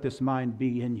say, let this mind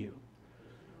be in you.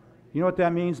 You know what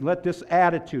that means? Let this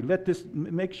attitude,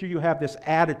 make sure you have this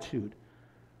attitude,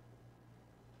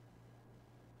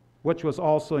 which was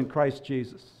also in Christ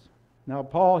Jesus. Now,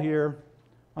 Paul here,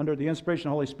 under the inspiration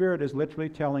of the Holy Spirit, is literally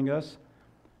telling us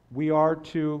we are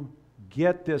to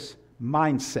get this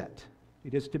mindset.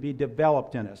 It is to be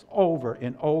developed in us over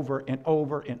and over and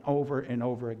over and over and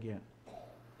over again.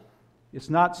 It's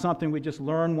not something we just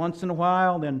learn once in a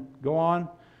while, then go on.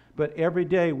 But every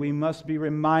day we must be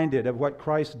reminded of what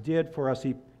Christ did for us.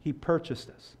 He purchased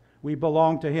us. We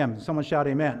belong to Him. Someone shout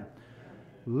amen.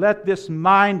 Let this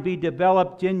mind be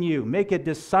developed in you. Make a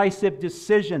decisive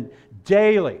decision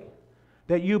daily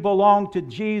that you belong to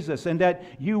Jesus and that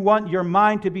you want your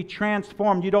mind to be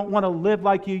transformed. You don't want to live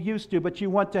like you used to, but you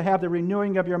want to have the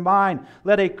renewing of your mind.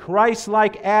 Let a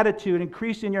Christ-like attitude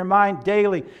increase in your mind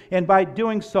daily, and by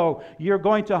doing so, you're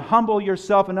going to humble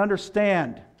yourself and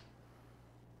understand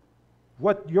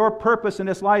what your purpose in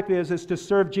this life is to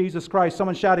serve Jesus Christ.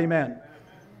 Someone shout amen.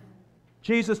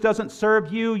 Jesus doesn't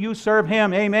serve you, you serve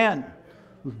Him. Amen.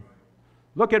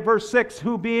 Look at verse 6.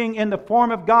 Who being in the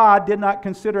form of God did not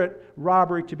consider it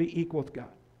robbery to be equal with God.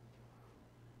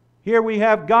 Here we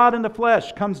have God in the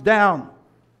flesh comes down.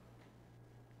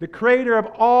 The creator of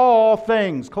all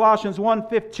things. Colossians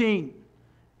 1:15.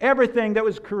 Everything that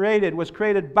was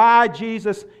created by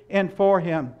Jesus and for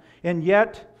Him. And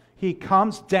yet He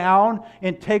comes down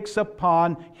and takes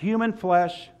upon human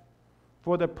flesh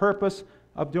for the purpose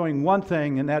of doing one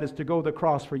thing, and that is to go to the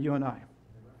cross for you and I.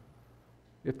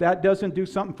 If that doesn't do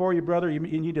something for you, brother, you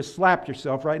need to slap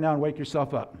yourself right now and wake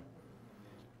yourself up.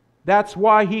 That's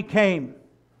why He came.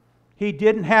 He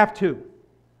didn't have to,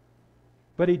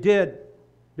 but He did.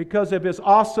 Because of His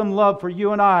awesome love for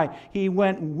you and I, He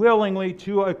went willingly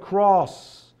to a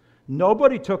cross.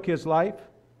 Nobody took His life.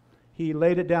 He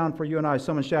laid it down for you and I.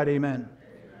 Someone shout amen.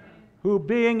 Who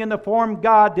being in the form of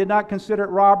God did not consider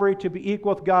it robbery to be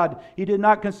equal with God. He did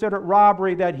not consider it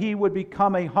robbery that He would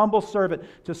become a humble servant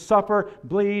to suffer,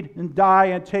 bleed, and die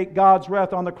and take God's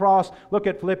wrath on the cross. Look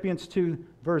at Philippians 2,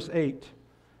 verse 8.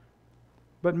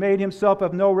 But made Himself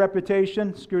of no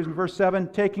reputation, verse 7,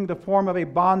 taking the form of a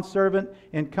bondservant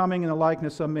and coming in the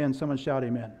likeness of men. Someone shout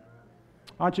amen.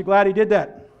 Aren't you glad He did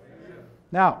that? Amen.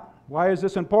 Now, why is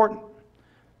this important?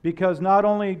 Because not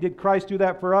only did Christ do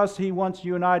that for us, He wants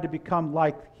you and I to become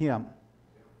like Him.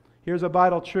 Here's a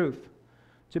vital truth.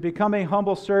 To become a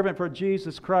humble servant for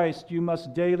Jesus Christ, you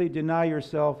must daily deny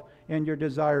yourself and your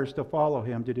desires to follow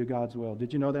Him to do God's will.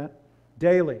 Did you know that?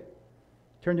 Daily.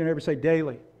 Turn to your neighbor and say,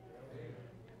 daily.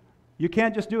 You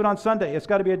can't just do it on Sunday. It's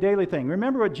got to be a daily thing.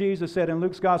 Remember what Jesus said in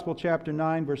Luke's Gospel, chapter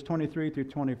 9, verse 23 through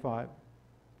 25.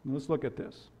 Let's look at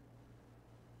this.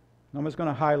 I'm just going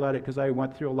to highlight it because I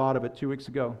went through a lot of it 2 weeks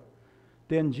ago.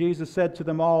 Then Jesus said to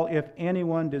them all, if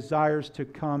anyone desires to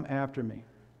come after me.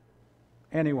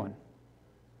 Anyone.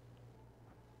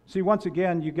 See, once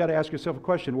again, you've got to ask yourself a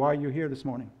question. Why are you here this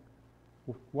morning?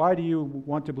 Why do you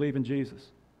want to believe in Jesus?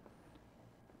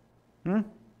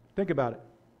 Think about it.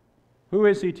 Who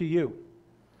is He to you?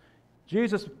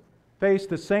 Jesus faced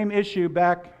the same issue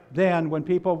back then when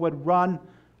people would run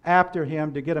after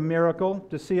Him to get a miracle,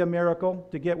 to see a miracle,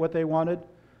 to get what they wanted.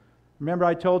 Remember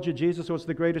I told you Jesus was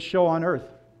the greatest show on earth.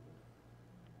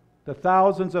 The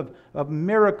thousands of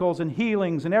miracles and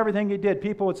healings and everything He did,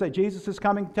 people would say, Jesus is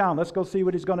coming to town. Let's go see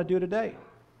what He's going to do today.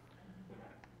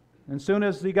 And as soon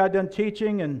as He got done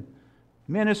teaching and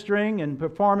ministering and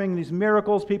performing these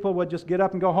miracles, people would just get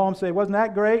up and go home and say, wasn't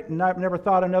that great? And I've never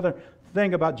thought another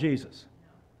thing about Jesus.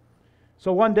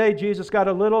 So one day Jesus got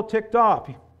a little ticked off.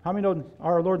 How many know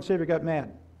our Lord and Savior got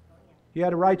mad? He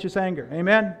had a righteous anger.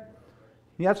 Amen?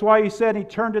 And that's why He said, He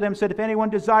turned to them and said, if anyone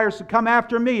desires to come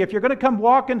after me, if you're going to come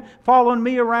walking, following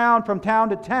me around from town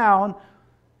to town,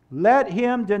 let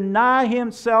him deny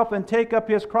himself and take up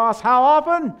his cross. How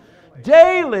often?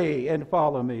 Daily, and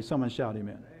follow me. Someone shout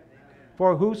amen.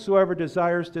 For whosoever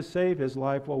desires to save his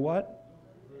life will what?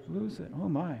 Lose it. Oh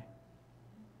my.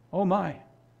 Oh my.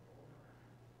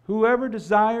 Whoever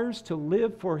desires to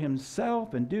live for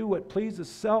himself and do what pleases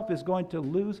self is going to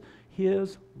lose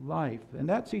his life. And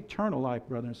that's eternal life,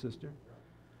 brother and sister.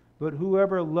 But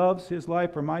whoever loves his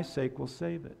life for my sake will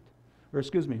save it. Or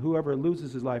whoever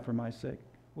loses his life for my sake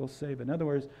will save it. In other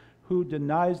words, who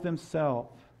denies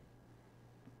themselves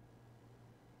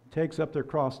takes up their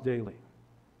cross daily.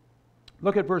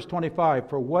 Look at verse 25.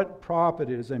 For what profit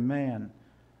is a man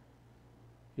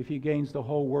if he gains the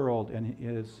whole world and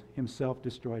is himself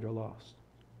destroyed or lost?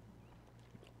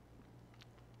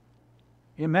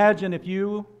 Imagine if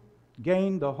you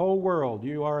gain the whole world.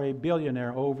 You are a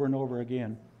billionaire over and over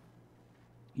again.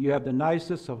 You have the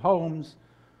nicest of homes,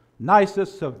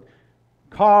 nicest of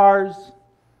cars.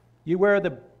 You wear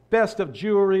the best of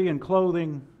jewelry and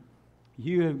clothing.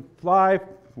 You fly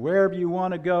wherever you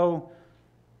want to go,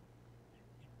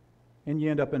 and you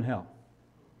end up in hell.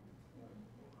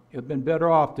 You've been better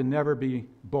off to never be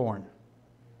born.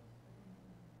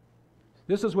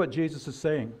 This is what Jesus is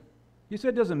saying. He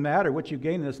said it doesn't matter what you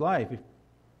gain in this life.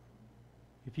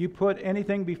 If you put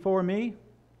anything before me,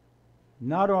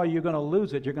 not only are you going to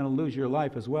lose it, you're going to lose your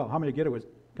life as well. How many get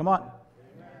it? Come on.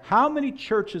 Amen. How many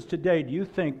churches today do you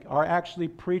think are actually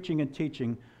preaching and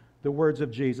teaching the words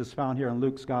of Jesus found here in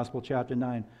Luke's Gospel, chapter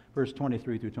 9, verse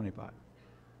 23 through 25?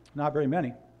 Not very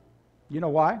many. You know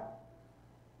why?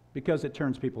 Because it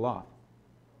turns people off.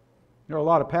 There are a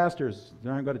lot of pastors that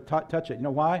aren't going to touch it. You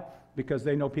know why? Because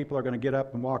they know people are going to get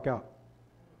up and walk out.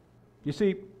 You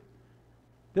see,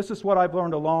 this is what I've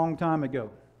learned a long time ago.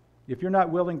 If you're not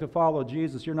willing to follow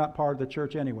Jesus, you're not part of the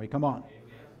church anyway. Come on. Amen.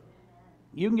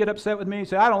 You can get upset with me and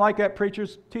say, I don't like that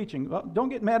preacher's teaching. Well, don't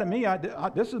get mad at me.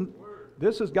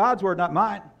 This is God's word, not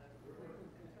mine.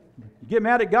 You get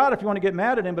mad at God if you want to get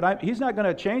mad at Him, but He's not going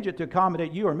to change it to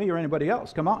accommodate you or me or anybody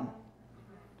else. Come on.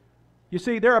 You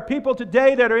see, there are people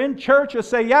today that are in church who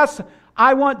say, yes,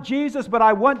 I want Jesus, but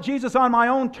I want Jesus on my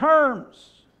own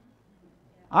terms.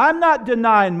 I'm not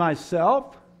denying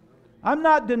myself. I'm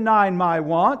not denying my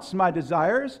wants, my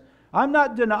desires. I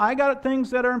got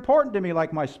things that are important to me,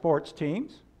 like my sports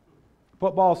teams.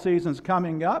 Football season's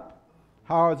coming up.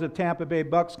 How is the Tampa Bay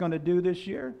Bucks going to do this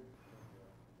year?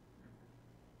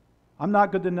 I'm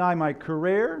not going to deny my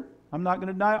career. I'm not going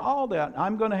to deny all that.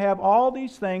 I'm going to have all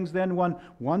these things. Then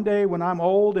one day when I'm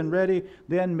old and ready,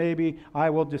 then maybe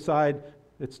I will decide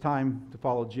it's time to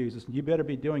follow Jesus. You better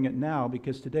be doing it now,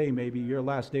 because today may be your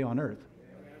last day on earth.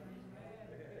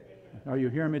 Are you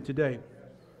hearing me today?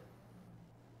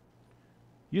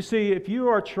 You see, if you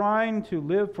are trying to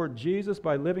live for Jesus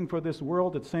by living for this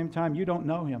world at the same time, you don't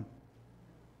know Him.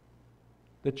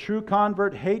 The true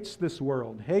convert hates this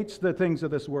world, hates the things of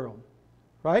this world.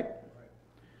 Right?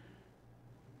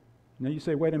 Now you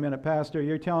say, wait a minute, Pastor,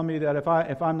 you're telling me that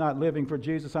if I'm not living for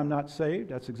Jesus, I'm not saved?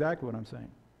 That's exactly what I'm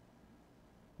saying.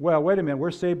 Well, wait a minute,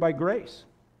 we're saved by grace.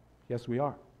 Yes, we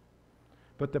are.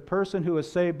 But the person who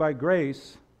is saved by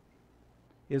grace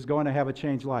is going to have a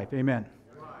changed life. Amen.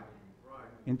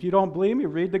 And if you don't believe me,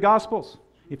 read the Gospels.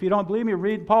 If you don't believe me,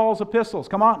 read Paul's epistles.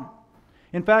 Come on.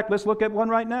 In fact, let's look at one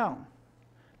right now.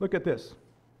 Look at this.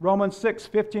 Romans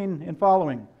 6:15 and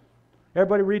following.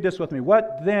 Everybody read this with me.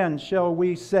 What then shall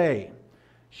we say?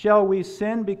 Shall we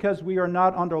sin because we are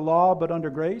not under law but under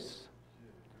grace?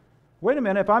 Wait a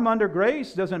minute. If I'm under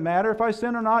grace, doesn't matter if I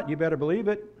sin or not. You better believe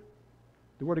it.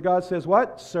 The Word of God says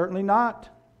what? Certainly not.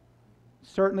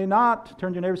 Certainly not.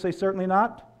 Turn to your neighbor and say, certainly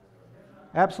not.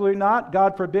 Absolutely not.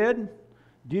 God forbid.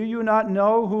 Do you not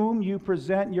know whom you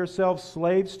present yourselves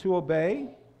slaves to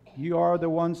obey? You are the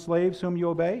one slaves whom you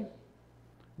obey.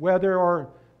 Whether or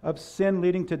of sin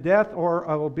leading to death or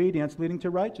of obedience leading to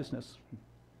righteousness.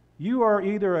 You are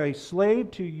either a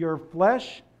slave to your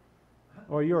flesh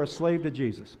or you're a slave to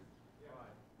Jesus.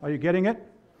 Are you getting it?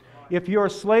 If you're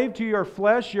a slave to your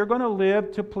flesh, you're going to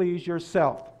live to please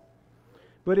yourself.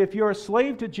 But if you're a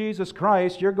slave to Jesus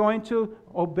Christ, you're going to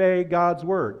obey God's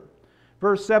word.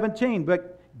 Verse 17,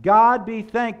 but God be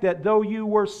thanked that though you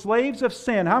were slaves of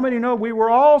sin, how many know we were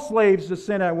all slaves to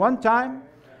sin at one time?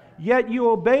 Yet you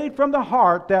obeyed from the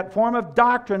heart that form of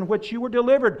doctrine which you were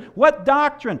delivered. What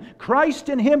doctrine? Christ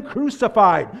and Him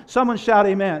crucified. Someone shout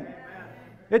amen. Amen.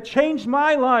 It changed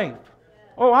my life.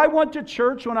 Oh, I went to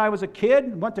church when I was a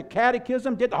kid, went to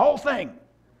catechism, did the whole thing.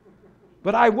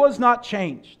 But I was not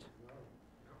changed.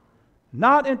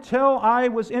 Not until I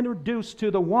was introduced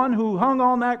to the one who hung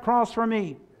on that cross for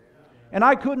me. And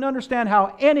I couldn't understand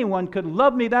how anyone could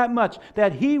love me that much,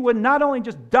 that He would not only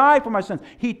just die for my sins,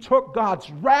 He took God's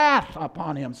wrath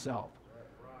upon Himself.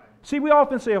 See, we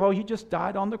often say, oh, He just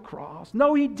died on the cross.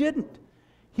 No, He didn't.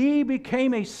 He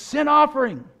became a sin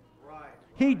offering.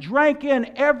 He drank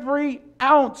in every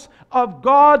ounce of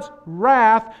God's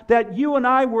wrath that you and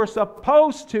I were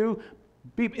supposed to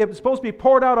be, it was supposed to be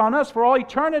poured out on us for all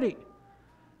eternity.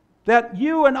 That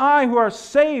you and I who are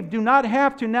saved do not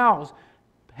have to now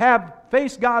have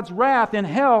faced God's wrath in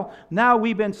hell. Now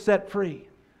we've been set free.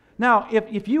 Now,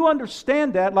 if you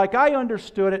understand that like I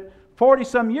understood it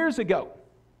 40-some years ago,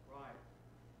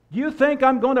 do you think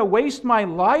I'm going to waste my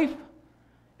life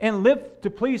and live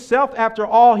to please self after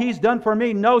all He's done for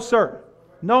me? No, sir.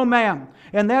 No, ma'am.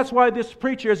 And that's why this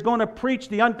preacher is going to preach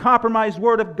the uncompromised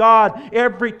Word of God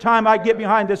every time I get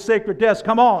behind this sacred desk.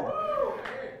 Come on.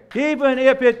 Even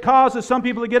if it causes some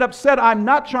people to get upset, I'm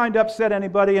not trying to upset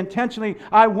anybody intentionally.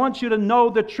 I want you to know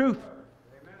the truth.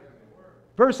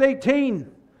 Verse 18,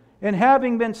 and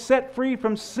having been set free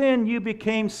from sin, you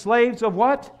became slaves of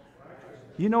what?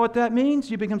 You know what that means?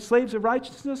 You become slaves of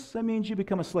righteousness. That means you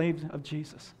become a slave of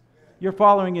Jesus. You're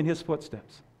following in His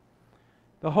footsteps.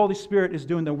 The Holy Spirit is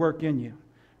doing the work in you.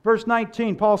 Verse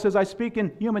 19, Paul says, I speak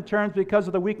in human terms because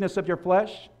of the weakness of your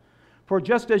flesh. For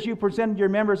just as you presented your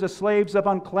members as slaves of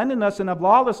uncleanness and of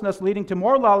lawlessness, leading to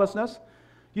more lawlessness,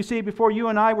 you see, before you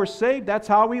and I were saved, that's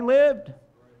how we lived.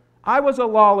 I was a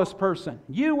lawless person.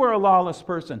 You were a lawless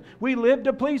person. We lived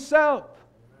to please self.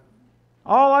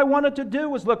 All I wanted to do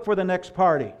was look for the next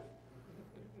party.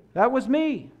 That was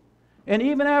me. And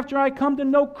even after I come to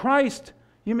know Christ,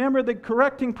 you remember the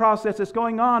correcting process that's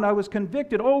going on. I was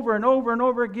convicted over and over and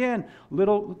over again.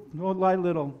 Little by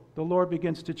little, the Lord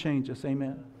begins to change us.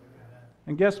 Amen.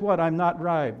 And guess what? I'm not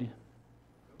arrived.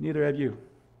 Neither have you.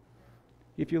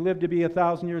 If you live to be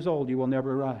 1,000 years old, you will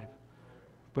never arrive.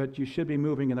 But you should be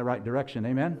moving in the right direction.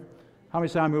 Amen? How many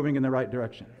say I'm moving in the right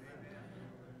direction?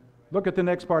 Look at the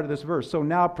next part of this verse. So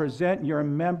now present your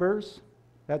members,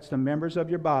 that's the members of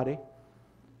your body,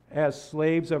 as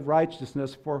slaves of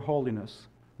righteousness for holiness.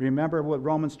 Remember what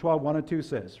Romans 12, 1 and 2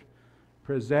 says.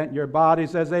 Present your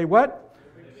bodies as a what?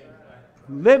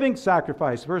 Living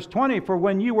sacrifice. Verse 20, for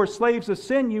when you were slaves of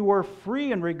sin, you were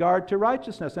free in regard to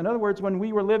righteousness. In other words, when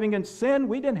we were living in sin,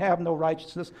 we didn't have no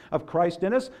righteousness of Christ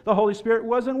in us. The Holy Spirit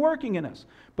wasn't working in us.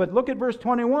 But look at verse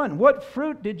 21. What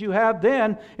fruit did you have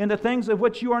then in the things of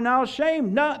which you are now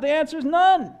ashamed? No, the answer is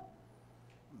none.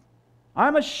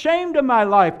 I'm ashamed of my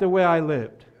life the way I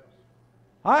lived.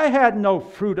 I had no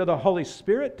fruit of the Holy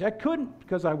Spirit. I couldn't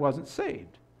because I wasn't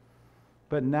saved.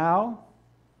 But now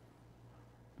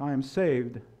I am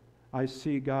saved. I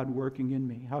see God working in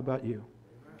me. How about you?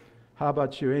 How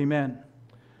about you? Amen.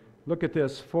 Look at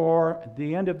this. For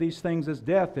the end of these things is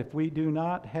death. If we do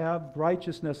not have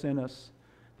righteousness in us,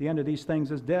 the end of these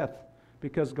things is death.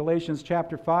 Because Galatians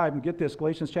chapter 5, and get this,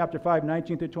 Galatians chapter 5,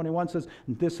 19 through 21 says,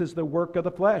 this is the work of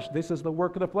the flesh. This is the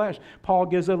work of the flesh. Paul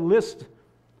gives a list.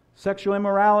 Sexual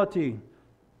immorality,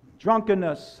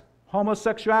 drunkenness,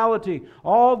 homosexuality,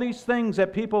 all these things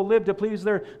that people live to please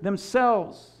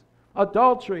themselves,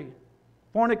 adultery,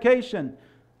 fornication,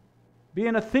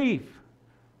 being a thief,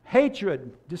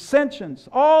 hatred, dissensions,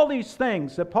 all these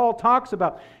things that Paul talks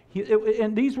about.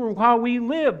 And these were how we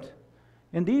lived.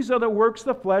 And these are the works of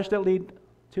the flesh that lead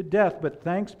to death. But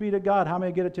thanks be to God. How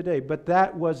many get it today? But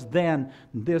that was then.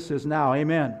 This is now.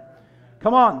 Amen.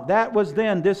 Come on. That was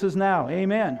then. This is now.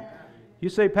 Amen. You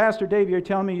say, Pastor Dave, you're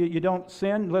telling me you don't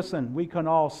sin? Listen, we can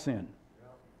all sin.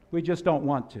 We just don't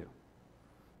want to.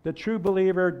 The true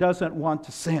believer doesn't want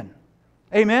to sin.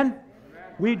 Amen?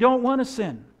 We don't want to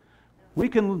sin. We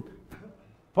can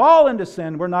fall into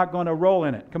sin. We're not going to roll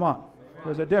in it. Come on.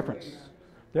 There's a difference.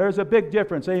 There's a big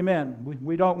difference. Amen.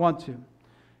 We don't want to.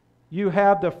 You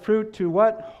have the fruit to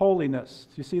what? Holiness.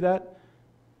 Do you see that?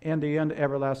 And the end,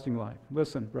 everlasting life.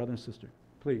 Listen, brother and sister,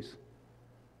 please.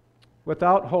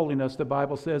 Without holiness, the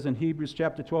Bible says in Hebrews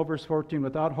chapter 12, verse 14,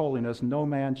 without holiness, no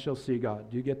man shall see God.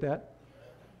 Do you get that?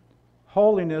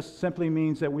 Holiness simply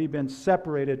means that we've been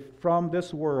separated from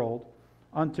this world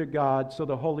unto God so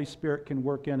the Holy Spirit can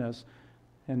work in us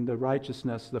and the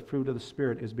righteousness, the fruit of the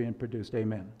Spirit is being produced.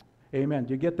 Amen. Amen.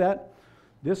 Do you get that?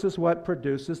 This is what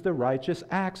produces the righteous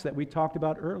acts that we talked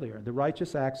about earlier, the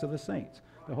righteous acts of the saints,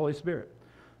 the Holy Spirit.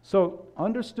 So,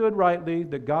 understood rightly,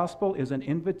 the gospel is an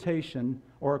invitation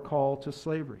or a call to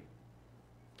slavery.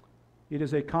 It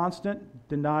is a constant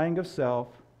denying of self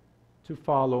to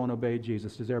follow and obey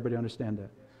Jesus. Does everybody understand that?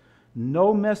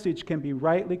 No message can be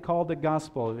rightly called the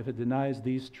gospel if it denies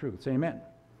these truths. Amen.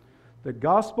 The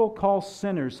gospel calls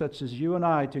sinners such as you and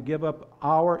I to give up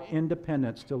our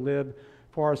independence to live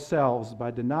for ourselves by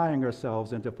denying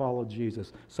ourselves and to follow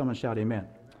Jesus. Someone shout amen.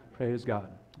 Praise God.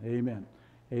 Amen.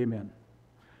 Amen.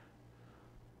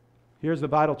 Here's the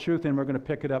vital truth, and we're going to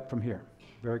pick it up from here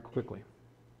very quickly.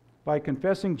 By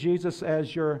confessing Jesus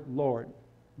as your Lord.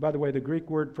 By the way, the Greek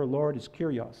word for Lord is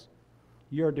Kyrios.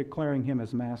 You're declaring Him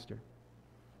as Master.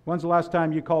 When's the last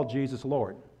time you called Jesus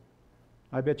Lord?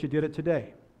 I bet you did it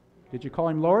today. Did you call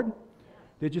Him Lord?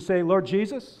 Did you say, Lord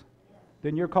Jesus?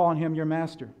 Then you're calling Him your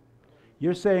Master.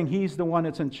 You're saying He's the one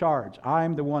that's in charge.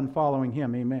 I'm the one following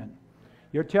Him. Amen.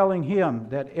 You're telling Him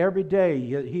that every day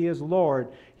He is Lord.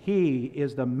 He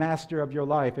is the master of your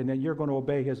life, and that you're going to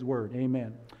obey His word.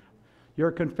 Amen.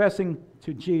 You're confessing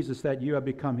to Jesus that you have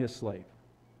become His slave.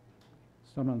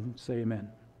 Someone say amen.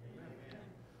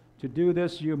 To do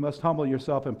this, you must humble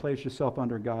yourself and place yourself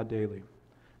under God daily.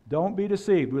 Don't be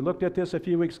deceived. We looked at this a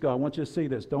few weeks ago. I want you to see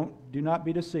this. Do not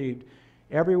be deceived.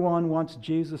 Everyone wants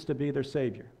Jesus to be their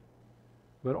Savior,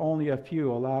 but only a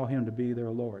few allow Him to be their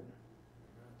Lord.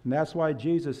 And that's why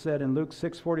Jesus said in Luke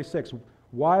 6:46,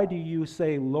 why do you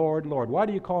say, Lord, Lord? Why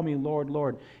do you call me Lord,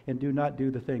 Lord, and do not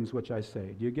do the things which I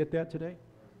say? Do you get that today?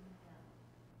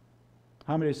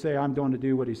 How many say, I'm going to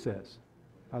do what He says?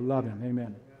 I love Him.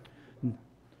 Amen.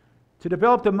 To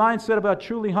develop the mindset of a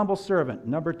truly humble servant,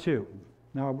 number 2.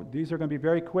 Now, these are going to be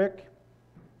very quick.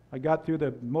 I got through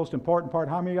the most important part.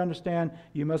 How many understand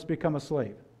you must become a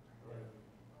slave?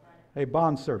 A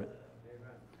bondservant.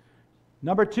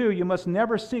 Number 2, you must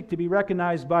never seek to be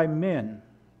recognized by men,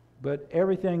 but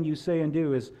everything you say and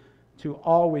do is to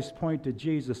always point to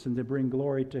Jesus and to bring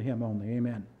glory to Him only.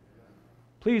 Amen.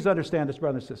 Please understand this,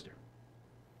 brother and sister.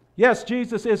 Yes,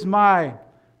 Jesus is my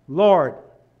Lord.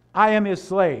 I am His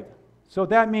slave. So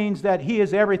that means that He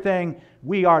is everything.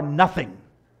 We are nothing.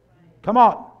 Come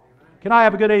on. Can I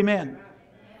have a good amen?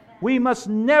 We must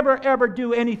never, ever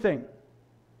do anything.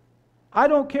 I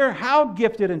don't care how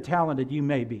gifted and talented you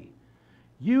may be.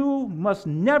 You must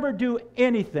never do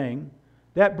anything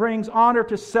that brings honor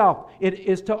to self. It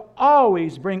is to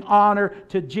always bring honor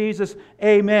to Jesus.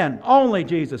 Amen. Only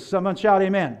Jesus. Someone shout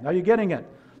amen. Are you getting it?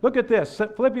 Look at this.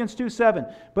 Philippians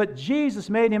 2:7. But Jesus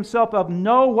made Himself of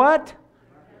no what?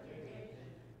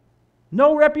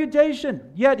 No reputation.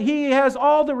 Yet He has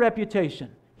all the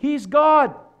reputation. He's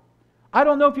God. I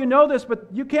don't know if you know this, but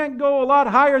you can't go a lot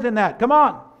higher than that. Come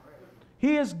on.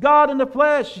 He is God in the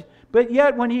flesh. But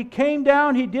yet when He came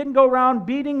down, He didn't go around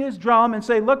beating His drum and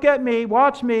say, look at me,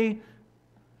 watch me.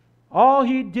 All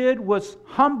He did was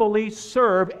humbly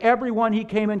serve everyone He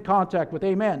came in contact with.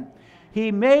 Amen. He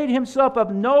made Himself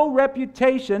of no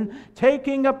reputation,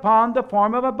 taking upon the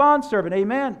form of a bondservant.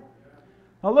 Amen.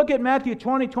 Now look at Matthew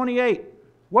 20:28.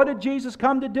 What did Jesus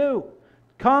come to do?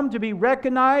 Come to be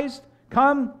recognized?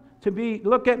 Come to be,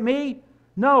 look at me?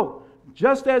 No.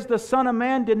 Just as the Son of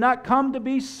Man did not come to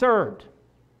be served,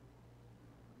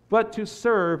 but to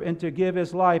serve and to give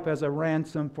His life as a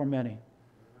ransom for many.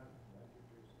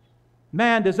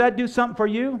 Man, does that do something for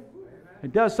you?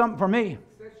 It does something for me.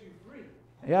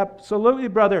 Absolutely,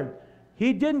 brother.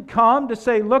 He didn't come to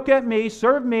say, look at me,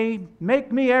 serve me,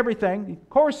 make me everything. Of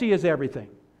course He is everything.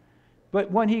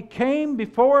 But when He came,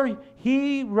 before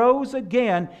He rose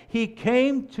again, He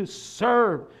came to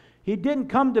serve. He didn't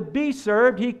come to be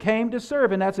served, He came to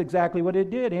serve, and that's exactly what it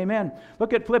did. Amen.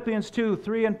 Look at Philippians 2,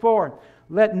 3 and 4.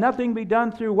 Let nothing be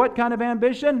done through what kind of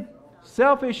ambition?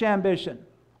 Selfish ambition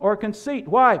or conceit.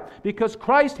 Why? Because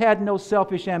Christ had no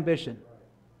selfish ambition.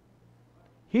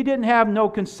 He didn't have no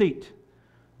conceit.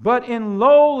 But in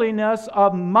lowliness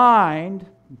of mind,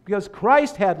 because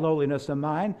Christ had lowliness of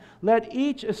mind, let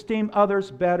each esteem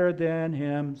others better than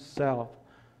himself.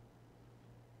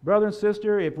 Brother and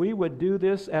sister, if we would do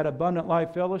this at Abundant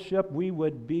Life Fellowship, we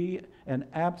would be an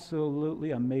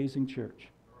absolutely amazing church.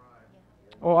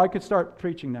 Oh, I could start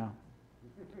preaching now.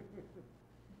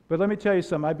 But let me tell you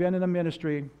something. I've been in the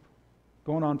ministry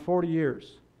going on 40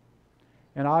 years.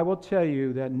 And I will tell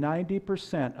you that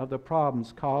 90% of the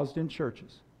problems caused in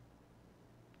churches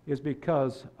is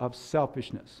because of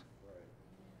selfishness.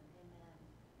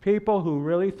 People who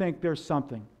really think there's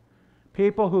something.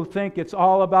 People who think it's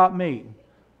all about me.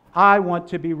 I want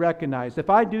to be recognized. If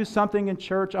I do something in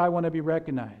church, I want to be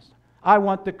recognized. I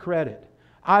want the credit.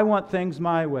 I want things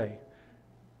my way.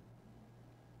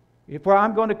 If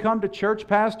I'm going to come to church,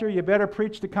 Pastor, you better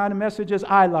preach the kind of messages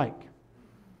I like.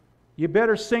 You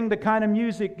better sing the kind of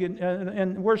music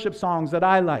and worship songs that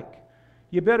I like.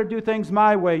 You better do things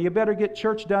my way. You better get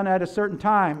church done at a certain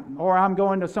time, or I'm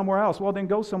going to somewhere else. Well, then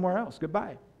go somewhere else.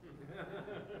 Goodbye.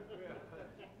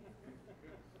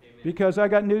 Because I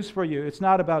got news for you. It's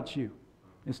not about you.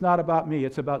 It's not about me.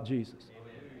 It's about Jesus.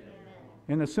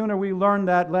 And the sooner we learn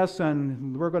that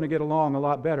lesson, we're going to get along a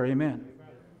lot better. Amen.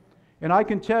 And I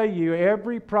can tell you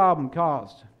every problem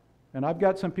caused, and I've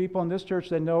got some people in this church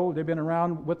that know, they've been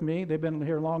around with me, they've been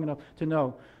here long enough to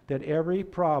know that every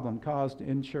problem caused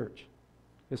in church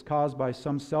is caused by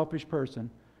some selfish person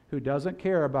who doesn't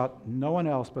care about no one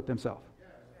else but themselves.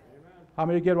 How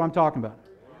many get what I'm talking about?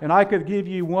 And I could give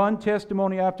you one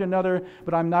testimony after another,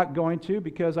 but I'm not going to,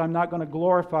 because I'm not going to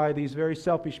glorify these very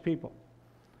selfish people.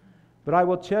 But I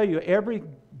will tell you every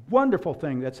wonderful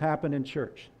thing that's happened in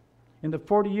church in the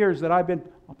 40 years that I've been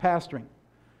pastoring.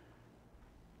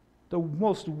 The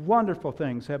most wonderful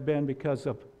things have been because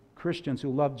of Christians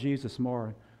who love Jesus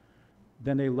more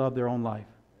than they love their own life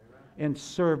and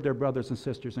serve their brothers and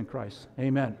sisters in Christ.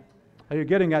 Amen. Are you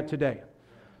getting that today?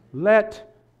 Let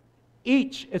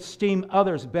each esteem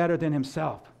others better than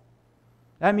himself.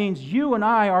 That means you and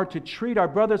I are to treat our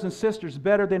brothers and sisters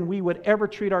better than we would ever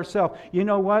treat ourselves. You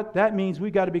know what? That means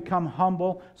we've got to become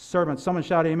humble servants. Someone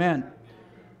shout amen.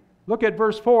 Look at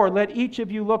verse 4. Let each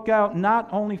of you look out not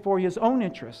only for his own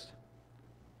interest.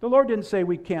 The Lord didn't say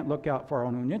we can't look out for our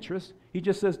own interest. He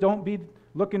just says don't be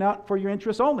looking out for your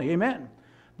interests only. Amen.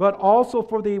 But also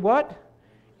for the what?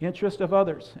 Interest of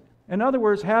others. In other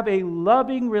words, have a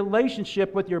loving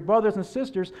relationship with your brothers and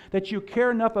sisters that you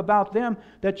care enough about them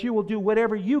that you will do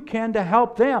whatever you can to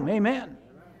help them. Amen.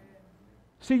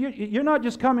 See, you're not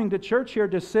just coming to church here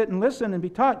to sit and listen and be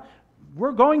taught.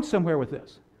 We're going somewhere with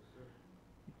this.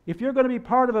 If you're going to be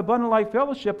part of Abundant Life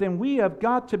Fellowship, then we have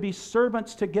got to be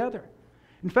servants together.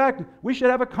 In fact, we should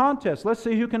have a contest. Let's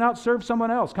see who can outserve someone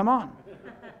else. Come on.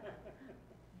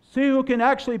 See who can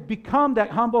actually become that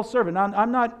humble servant.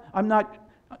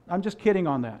 I'm just kidding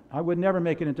on that. I would never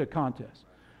make it into a contest.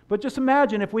 But just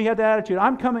imagine if we had that attitude.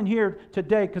 I'm coming here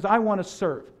today because I want to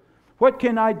serve. What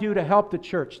can I do to help the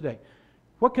church today?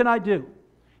 What can I do?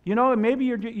 You know, maybe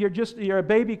you're a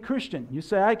baby Christian. You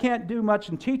say, I can't do much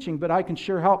in teaching, but I can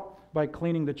sure help by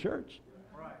cleaning the church.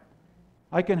 Right.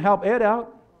 I can help Ed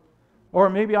out. Or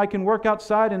maybe I can work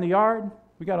outside in the yard.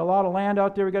 We got a lot of land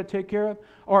out there we got to take care of.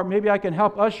 Or maybe I can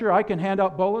help usher. I can hand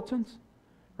out bulletins.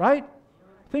 Right?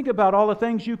 Think about all the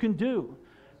things you can do.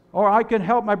 Or I can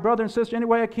help my brother and sister any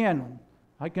way I can.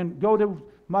 I can go to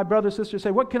my brother and sister and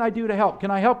say, what can I do to help? Can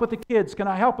I help with the kids? Can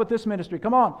I help with this ministry?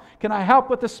 Come on. Can I help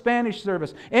with the Spanish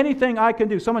service? Anything I can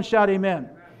do. Someone shout amen.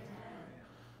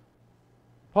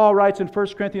 Paul writes in 1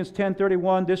 Corinthians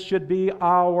 10:31, this should be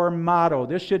our motto.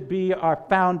 This should be our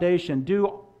foundation.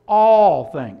 Do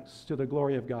all things to the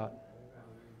glory of God.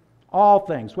 All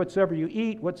things. Whatsoever you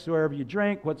eat, whatsoever you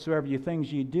drink, whatsoever you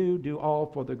things you do all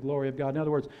for the glory of God. In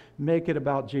other words, make it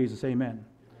about Jesus. Amen.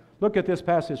 Look at this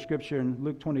passage of Scripture in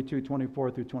Luke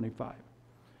 22:24 through 25.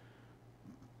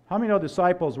 How many know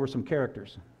disciples were some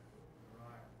characters?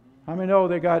 How many know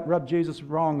they rubbed Jesus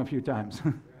wrong a few times?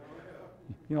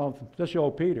 You know, especially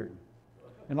old Peter.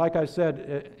 And like I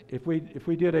said, if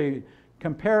we did a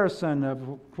comparison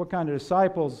of what kind of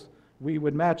disciples we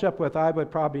would match up with, I would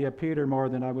probably be a Peter more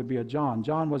than I would be a John.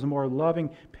 John was a more loving,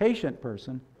 patient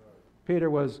person. Peter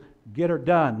was get her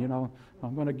done, you know.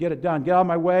 I'm going to get it done. Get out of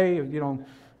my way, you know,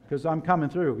 because I'm coming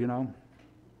through, you know.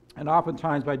 And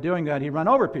oftentimes by doing that, he run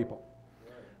over people.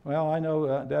 Well, I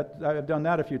know that I've done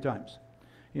that a few times.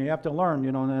 You have to learn,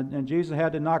 and Jesus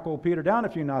had to knock old Peter down a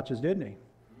few notches, didn't he?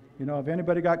 If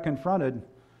anybody got confronted,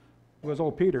 it was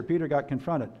old Peter. Peter got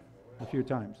confronted a few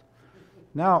times.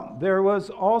 Now, there was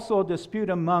also a dispute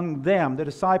among them, the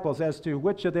disciples, as to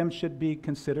which of them should be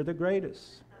considered the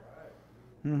greatest.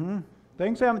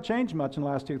 Things haven't changed much in the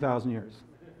last 2,000 years.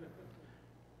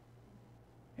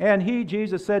 And he,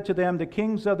 Jesus, said to them, the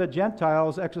kings of the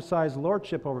Gentiles exercise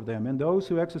lordship over them, and those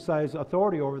who exercise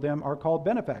authority over them are called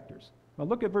benefactors. Well,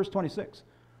 look at verse 26.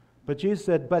 But Jesus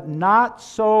said, but not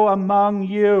so among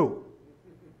you.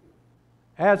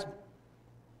 As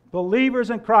believers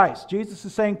in Christ, Jesus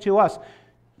is saying to us,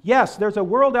 yes, there's a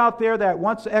world out there that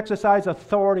wants to exercise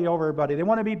authority over everybody. They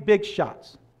want to be big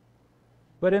shots.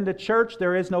 But in the church,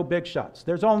 there is no big shots.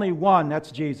 There's only one,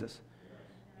 that's Jesus.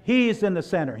 He's in the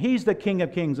center. He's the King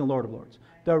of Kings and Lord of Lords.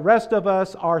 The rest of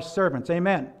us are servants.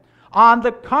 Amen. On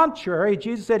the contrary,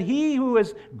 Jesus said, he who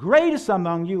is greatest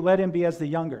among you, let him be as the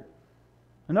younger.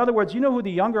 In other words, you know who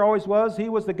the younger always was? He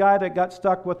was the guy that got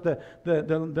stuck with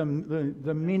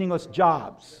the meaningless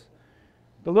jobs.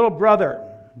 The little brother,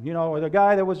 or the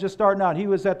guy that was just starting out, he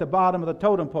was at the bottom of the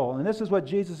totem pole. And this is what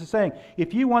Jesus is saying.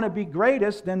 If you want to be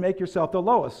greatest, then make yourself the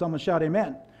lowest. Someone shout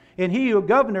amen. And he who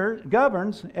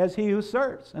governs as he who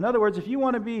serves. In other words, if you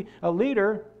want to be a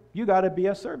leader, you got to be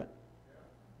a servant.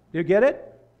 You get it?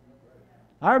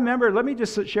 I remember, let me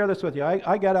just share this with you.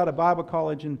 I got out of Bible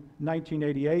college in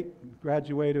 1988,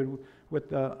 graduated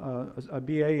with a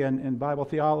BA in Bible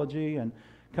theology, and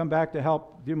come back to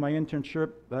help do my internship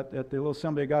at the Little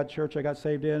Assembly of God church I got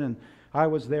saved in, and I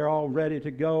was there all ready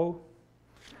to go.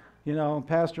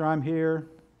 Pastor, I'm here.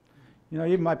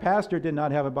 Even my pastor did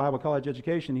not have a Bible college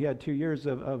education. He had 2 years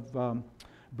of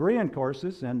Berean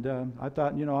courses, and I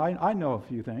thought, I know a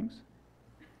few things.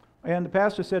 And the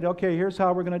pastor said, okay, here's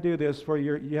how we're going to do this for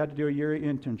you had to do a year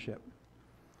internship.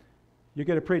 You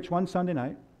get to preach one Sunday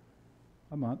night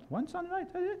a month. One Sunday night,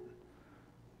 that's it.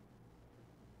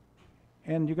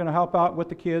 And you're going to help out with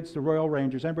the kids, the Royal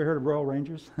Rangers. Anybody heard of Royal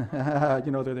Rangers? There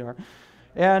they are.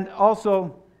 And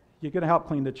also, you're going to help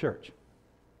clean the church.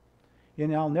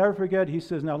 And I'll never forget, he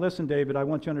says, now listen, David, I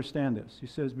want you to understand this. He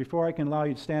says, before I can allow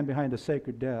you to stand behind the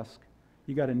sacred desk,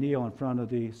 you got to kneel in front of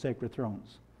the sacred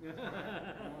thrones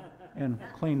and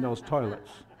clean those toilets.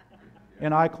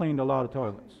 And I cleaned a lot of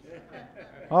toilets.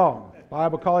 Oh,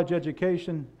 Bible college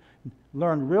education,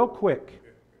 learned real quick.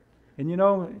 And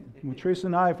when Teresa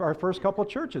and I, our first couple of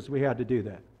churches, we had to do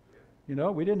that.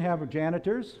 We didn't have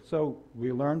janitors, so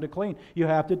we learned to clean. You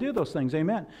have to do those things,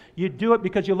 amen. You do it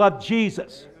because you love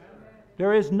Jesus.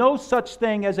 There is no such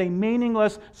thing as a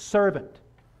meaningless servant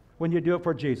when you do it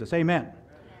for Jesus, amen.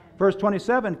 Verse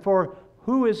 27, for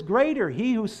who is greater,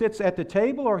 he who sits at the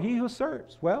table or he who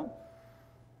serves? Well,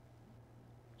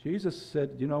 Jesus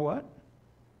said, you know what?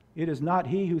 It is not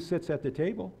he who sits at the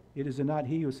table. It is not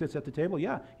he who sits at the table.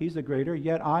 Yeah, he's the greater,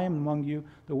 yet I am among you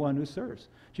the one who serves.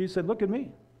 Jesus said, look at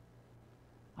me.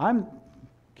 I'm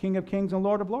King of Kings and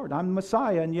Lord of Lords. I'm the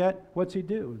Messiah, and yet, what's he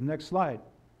do? Next slide.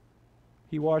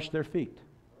 He washed their feet.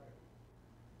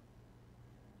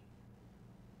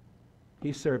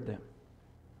 He served them.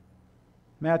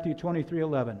 Matthew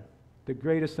 23:11. The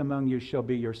greatest among you shall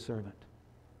be your servant.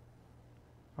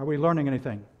 Are we learning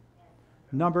anything?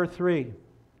 Number 3.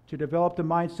 To develop the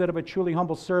mindset of a truly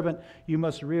humble servant, you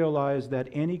must realize that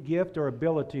any gift or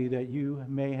ability that you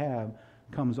may have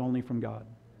comes only from God.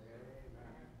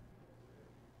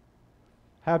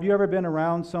 Have you ever been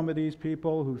around some of these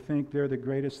people who think they're the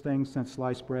greatest thing since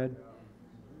sliced bread?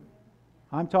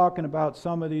 I'm talking about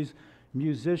some of these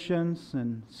musicians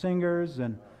and singers,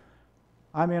 and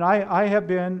I have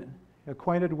been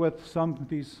acquainted with some of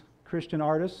these Christian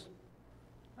artists.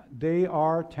 They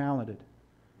are talented.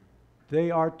 They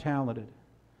are talented.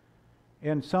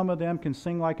 And some of them can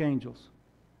sing like angels.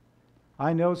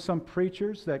 I know some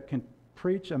preachers that can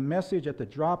preach a message at the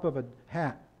drop of a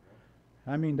hat.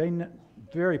 They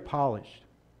very polished.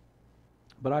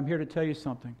 But I'm here to tell you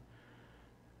something.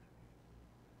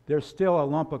 There's still a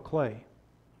lump of clay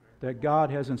that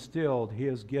God has instilled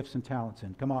His gifts and talents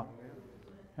in. Come on.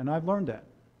 And I've learned that.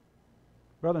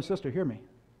 Brother and sister, hear me.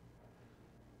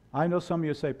 I know some of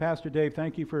you say, Pastor Dave,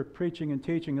 thank you for preaching and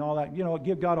teaching and all that.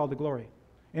 Give God all the glory.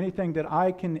 Anything that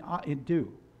I can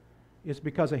do is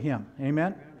because of Him.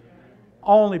 Amen?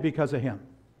 Only because of Him.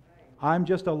 I'm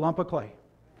just a lump of clay.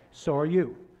 So are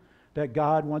you. That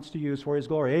God wants to use for His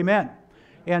glory. Amen.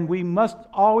 And we must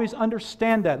always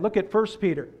understand that. Look at 1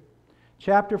 Peter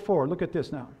chapter 4. Look at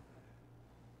this now.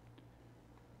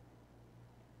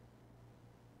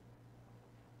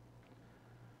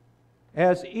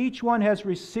 As each one has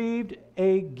received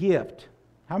a gift.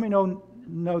 How many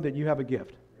know that you have a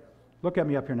gift? Look at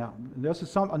me up here now. This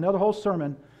is another whole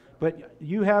sermon, but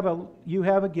you have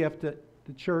a gift that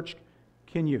the church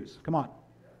can use. Come on.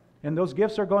 And those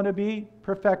gifts are going to be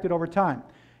perfected over time.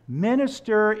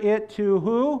 Minister it to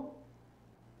who?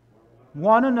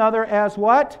 One another as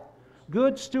what?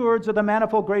 Good stewards of the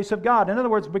manifold grace of God. In other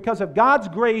words, because of God's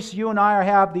grace, you and I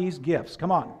have these gifts.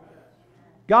 Come on.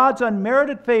 God's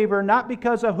unmerited favor, not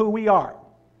because of who we are.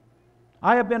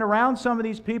 I have been around some of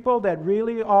these people that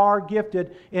really are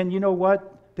gifted, and you know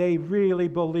what? They really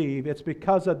believe it's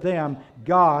because of them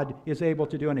God is able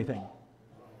to do anything.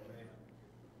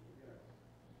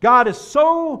 God is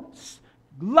so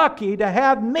lucky to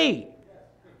have me.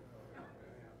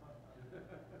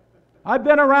 I've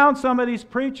been around some of these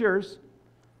preachers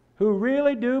who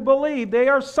really do believe they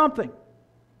are something.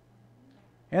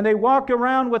 And they walk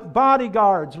around with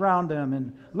bodyguards around them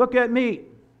and look at me,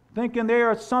 thinking they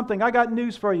are something. I got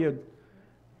news for you.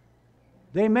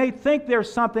 They may think they're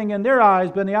something in their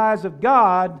eyes, but in the eyes of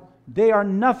God, they are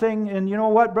nothing. And you know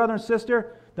what, brother and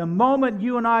sister? The moment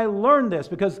you and I learn this,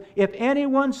 because if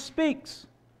anyone speaks,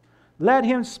 let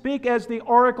him speak as the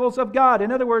oracles of God.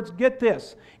 In other words, get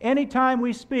this. Anytime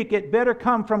we speak, it better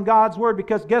come from God's Word,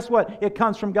 because guess what? It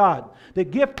comes from God. The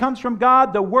gift comes from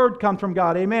God. The Word comes from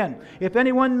God. Amen. If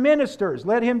anyone ministers,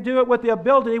 let him do it with the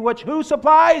ability which who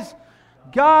supplies?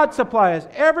 God supplies.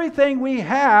 Everything we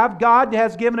have, God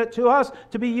has given it to us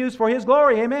to be used for His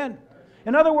glory. Amen.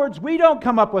 In other words, we don't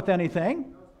come up with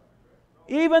anything.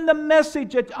 Even the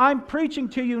message that I'm preaching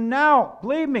to you now,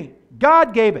 believe me,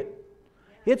 God gave it.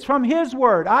 It's from His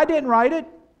Word. I didn't write it.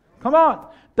 Come on.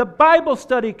 The Bible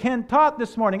study Ken taught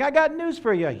this morning, I got news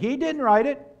for you. He didn't write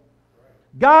it.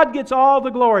 God gets all the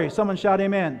glory. Someone shout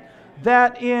amen.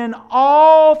 That in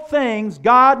all things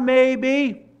God may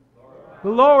be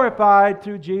glorified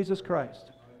through Jesus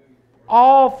Christ.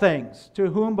 All things, to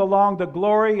whom belong the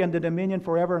glory and the dominion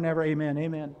forever and ever. Amen.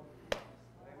 Amen.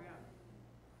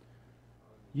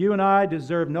 You and I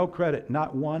deserve no credit,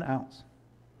 not 1 ounce.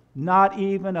 Not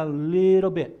even a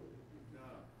little bit.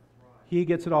 He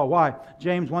gets it all. Why?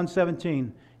 James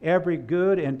 1:17. Every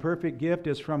good and perfect gift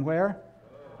is from where?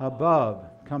 Above,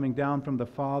 coming down from the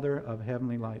Father of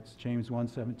heavenly lights. James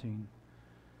 1:17.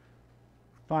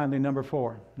 Finally, number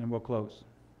 4, and we'll close.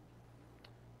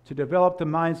 To develop the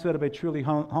mindset of a truly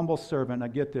humble servant, now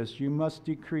get this, you must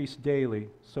decrease daily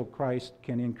so Christ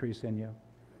can increase in you.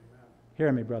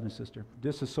 Hear me, brother and sister.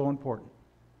 This is so important.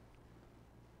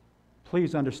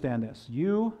 Please understand this.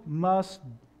 You must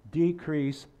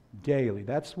decrease daily.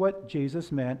 That's what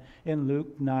Jesus meant in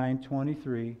Luke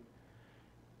 9:23.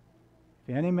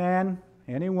 If any man,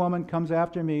 any woman comes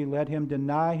after me, let him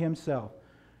deny himself,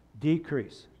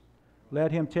 decrease.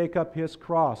 Let him take up his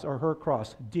cross or her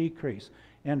cross, decrease,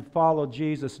 and follow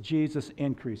Jesus. Jesus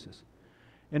increases.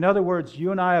 In other words,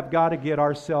 you and I have got to get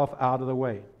ourselves out of the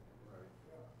way.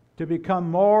 To become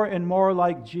more and more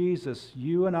like Jesus,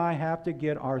 you and I have to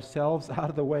get ourselves out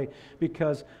of the way,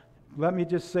 because let me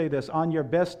just say this, on your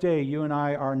best day, you and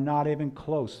I are not even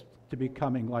close to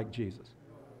becoming like Jesus.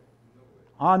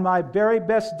 On my very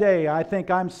best day, I think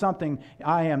I'm something,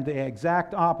 I am the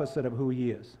exact opposite of who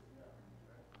He is.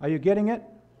 Are you getting it?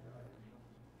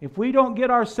 If we don't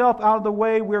get ourselves out of the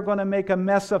way, we're going to make a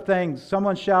mess of things.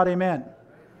 Someone shout amen.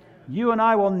 You and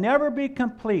I will never be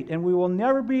complete, and we will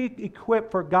never be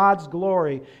equipped for God's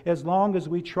glory as long as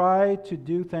we try to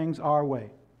do things our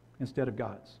way instead of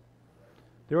God's.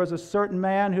 There was a certain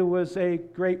man who was a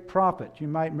great prophet. You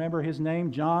might remember his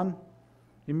name, John.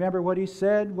 You remember what he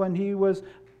said when he was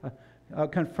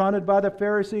confronted by the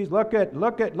Pharisees? Look at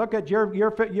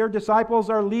your disciples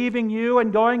are leaving you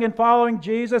and going and following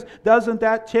Jesus. Doesn't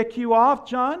that tick you off,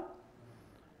 John?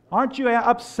 Aren't you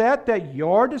upset that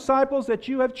your disciples that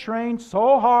you have trained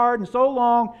so hard and so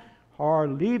long are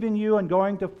leaving you and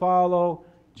going to follow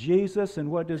Jesus? And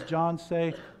what does John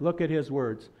say? Look at his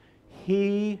words.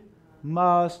 He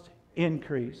must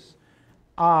increase.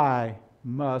 I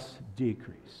must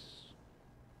decrease.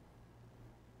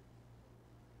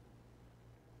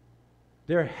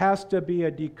 There has to be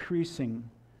a decreasing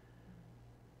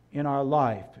in our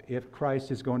life if Christ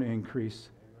is going to increase.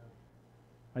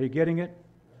 Are you getting it?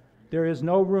 There is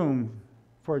no room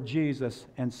for Jesus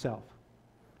and self.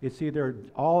 It's either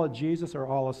all of Jesus or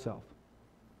all of self.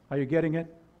 Are you getting it?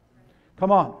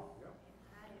 Come on.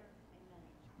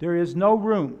 There is no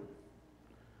room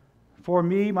for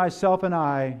me, myself, and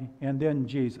I, and then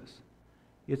Jesus.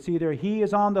 It's either He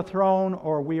is on the throne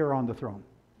or we are on the throne.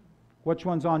 Which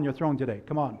one's on your throne today?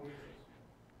 Come on.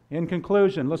 In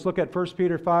conclusion, let's look at 1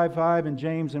 Peter 5:5 and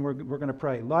James, and we're going to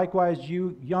pray. Likewise,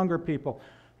 you younger people,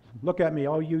 look at me,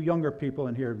 all you younger people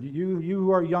in here. You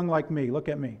who are young like me, look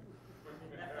at me.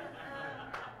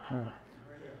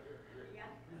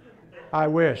 I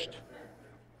wished.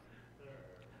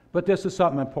 But this is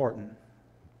something important.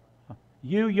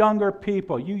 You younger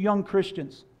people, you young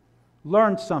Christians,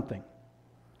 learn something.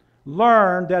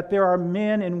 Learn that there are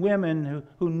men and women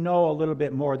who know a little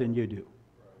bit more than you do.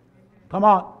 Come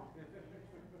on.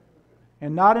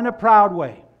 And not in a proud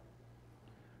way.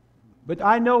 But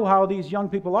I know how these young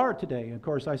people are today. Of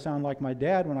course, I sound like my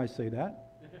dad when I say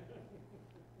that.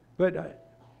 But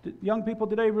young people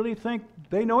today really think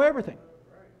they know everything.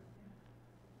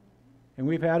 And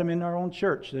we've had them in our own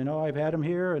church. They know I've had them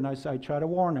here, and I try to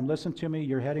warn them. Listen to me,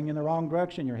 you're heading in the wrong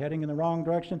direction. You're heading in the wrong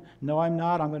direction. No, I'm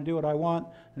not. I'm going to do what I want.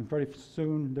 And pretty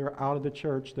soon they're out of the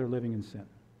church. They're living in sin.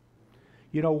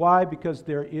 You know why? Because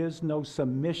there is no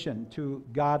submission to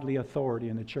godly authority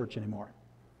in the church anymore.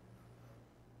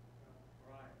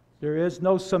 There is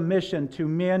no submission to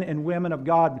men and women of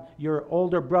God, your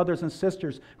older brothers and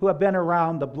sisters who have been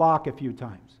around the block a few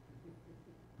times.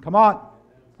 Come on.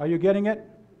 Are you getting it?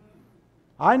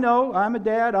 I know. I'm a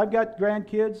dad. I've got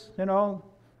grandkids, you know.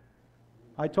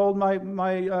 I told my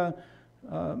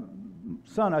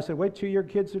son, I said, wait till your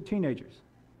kids are teenagers.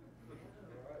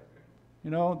 You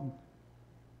know,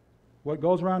 what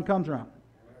goes around comes around.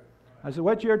 I said,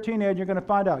 wait till you're a teenager, you're going to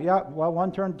find out. Yeah, well,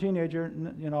 one turned teenager,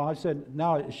 you know, I said,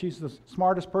 now she's the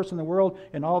smartest person in the world,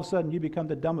 and all of a sudden you become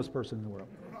the dumbest person in the world.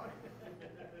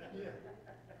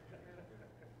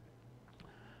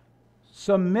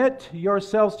 Submit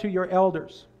yourselves to your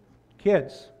elders.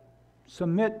 Kids,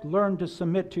 learn to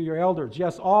submit to your elders.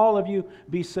 Yes, all of you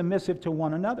be submissive to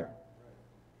one another.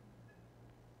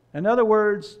 In other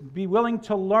words, be willing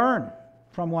to learn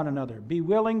from one another. Be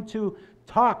willing to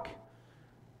talk.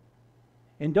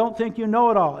 And don't think you know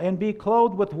it all. And be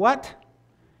clothed with what?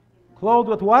 Clothed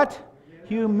with what?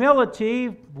 Humility.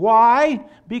 Why?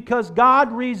 Because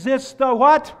God resists the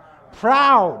what?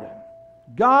 Proud.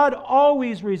 God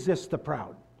always resists the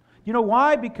proud. You know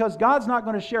why? Because God's not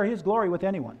going to share His glory with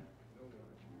anyone.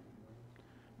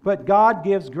 But God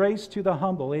gives grace to the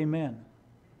humble. Amen.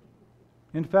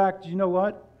 In fact, you know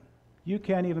what? You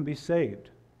can't even be saved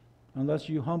unless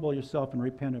you humble yourself and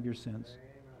repent of your sins.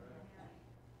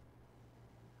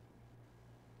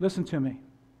 Listen to me.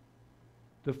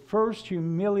 The first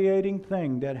humiliating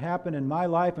thing that happened in my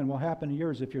life and will happen in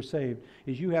yours if you're saved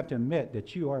is you have to admit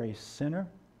that you are a sinner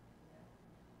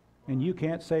and you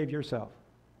can't save yourself.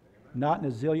 Not in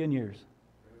a zillion years.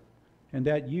 And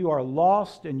that you are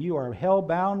lost and you are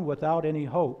hell-bound without any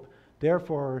hope.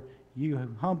 Therefore,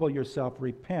 you humble yourself,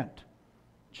 repent.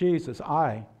 Jesus,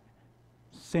 I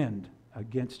sinned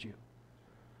against you.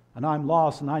 And I'm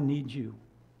lost and I need you.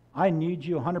 I need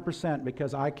you 100%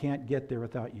 because I can't get there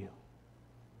without you.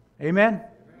 Amen?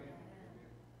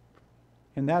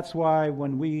 And that's why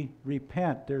when we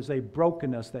repent, there's a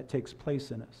brokenness that takes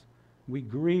place in us. We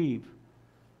grieve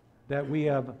that we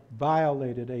have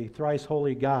violated a thrice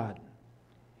holy God,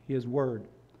 His Word,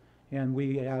 and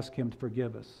we ask Him to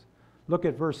forgive us. Look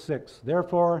at verse 6.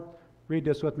 Therefore, read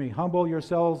this with me. Humble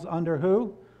yourselves under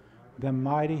who? The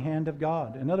mighty hand of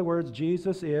God. In other words,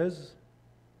 Jesus is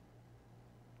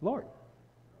Lord.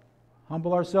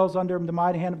 Humble ourselves under the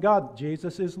mighty hand of God.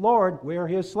 Jesus is Lord. We are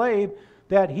His slave,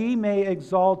 that He may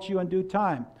exalt you in due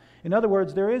time. In other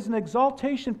words, there is an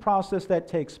exaltation process that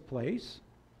takes place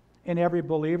in every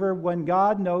believer when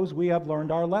God knows we have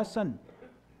learned our lesson.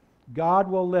 God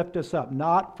will lift us up,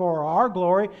 not for our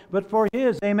glory, but for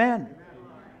His. Amen.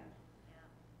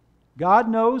 God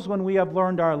knows when we have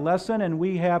learned our lesson and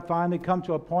we have finally come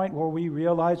to a point where we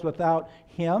realize without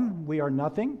Him we are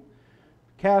nothing.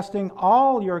 Casting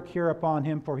all your care upon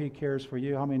Him, for He cares for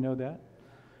you. How many know that?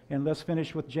 And let's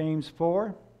finish with James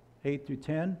 4, 8 through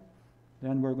 10.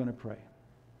 Then we're going to pray.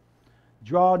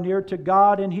 Draw near to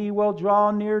God and He will draw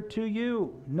near to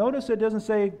you. Notice it doesn't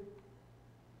say,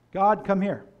 God, come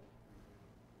here.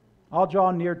 I'll draw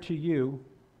near to you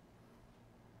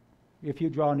if you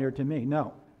draw near to me.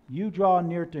 No. You draw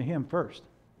near to Him first.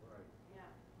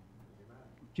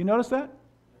 Do you notice that?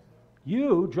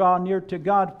 You draw near to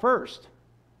God first.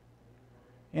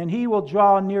 And He will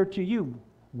draw near to you.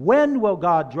 When will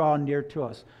God draw near to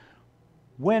us?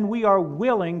 When we are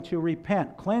willing to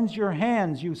repent. Cleanse your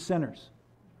hands, you sinners.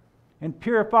 And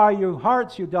purify your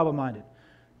hearts, you double-minded.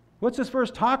 What's this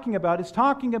verse talking about? It's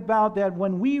talking about that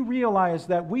when we realize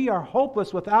that we are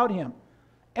hopeless without Him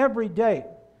every day.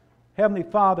 Heavenly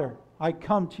Father, I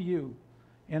come to you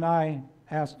and I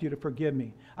ask you to forgive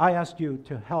me. I ask you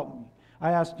to help me.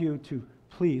 I ask you to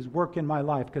please work in my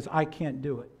life because I can't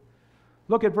do it.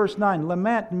 Look at verse 9.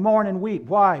 Lament, mourn, and weep.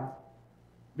 Why?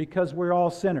 Because we're all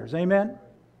sinners. Amen?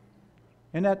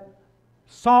 And that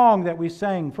song that we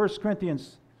sang, 1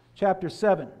 Corinthians chapter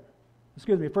 7,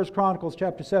 1 Chronicles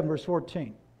chapter 7, verse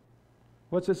 14.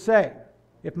 What's it say?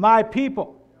 If my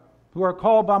people who are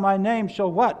called by my name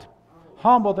shall what?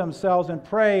 Humble themselves and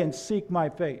pray and seek my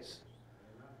face.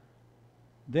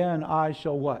 Then I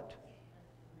shall what?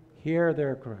 Hear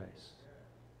their cries,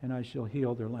 and I shall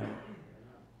heal their land.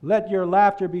 Let your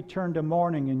laughter be turned to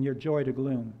mourning and your joy to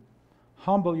gloom.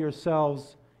 Humble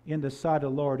yourselves in the sight of the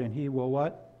Lord, and He will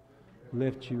what?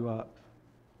 Lift you up.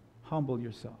 Humble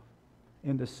yourself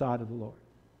in the sight of the Lord.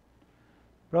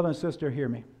 Brother and sister, hear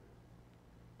me.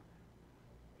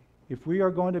 If we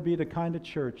are going to be the kind of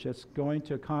church that's going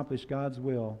to accomplish God's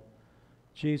will,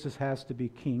 Jesus has to be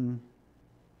King.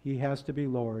 He has to be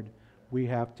Lord. We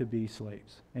have to be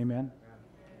slaves. Amen?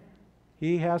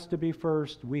 He has to be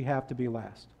first. We have to be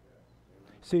last.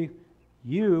 See,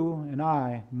 you and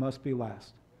I must be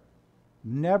last.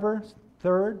 Never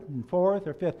third and fourth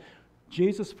or fifth.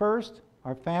 Jesus first,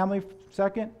 our family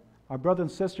second, our brothers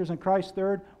and sisters in Christ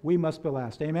third. We must be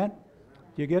last. Amen?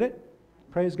 Do you get it?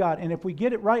 Praise God. And if we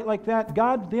get it right like that,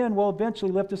 God then will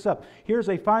eventually lift us up. Here's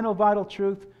a final vital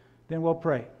truth, then we'll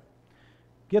pray.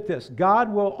 Get this.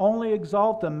 God will only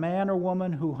exalt the man or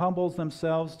woman who humbles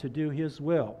themselves to do His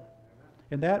will.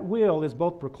 And that will is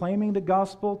both proclaiming the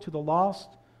gospel to the lost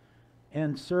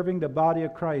and serving the body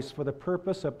of Christ for the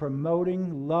purpose of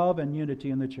promoting love and unity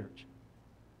in the church.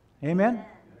 Amen?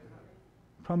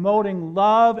 Promoting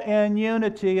love and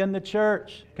unity in the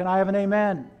church. Can I have an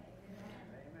amen?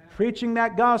 Preaching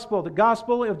that gospel. The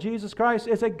gospel of Jesus Christ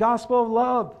is a gospel of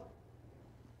love.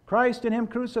 Christ and Him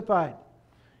crucified.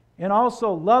 And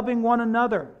also loving one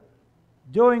another.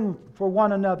 Doing for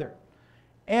one another.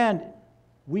 And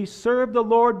we serve the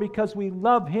Lord because we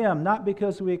love Him, not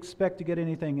because we expect to get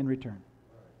anything in return.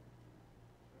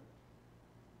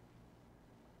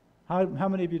 How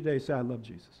many of you today say, I love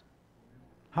Jesus?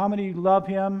 How many of you love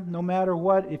Him no matter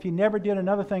what? If He never did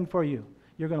another thing for you,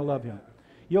 you're going to love Him.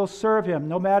 You'll serve Him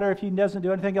no matter if He doesn't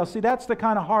do anything else. See, that's the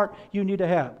kind of heart you need to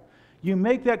have. You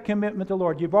make that commitment to the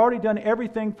Lord. You've already done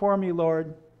everything for me,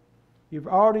 Lord. You've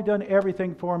already done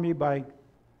everything for me by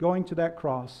going to that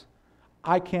cross.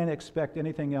 I can't expect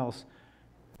anything else.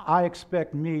 I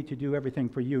expect me to do everything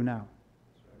for you now.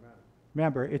 Amen.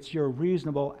 Remember, it's your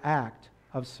reasonable act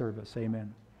of service.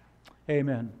 Amen.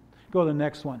 Amen. Go to the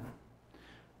next one.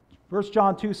 1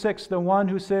 John 2:6, the one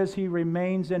who says he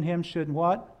remains in Him should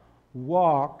what?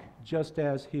 Walk just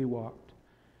as He walked.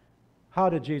 How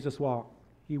did Jesus walk?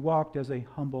 He walked as a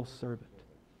humble servant.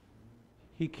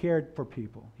 He cared for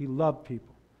people. He loved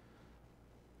people.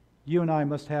 You and I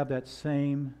must have that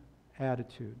same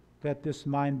attitude. Let this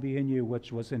mind be in you,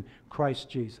 which was in Christ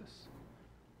Jesus.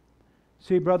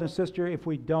 See, brother and sister, if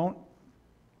we do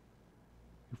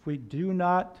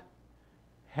not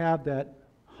have that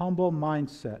humble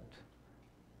mindset,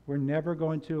 we're never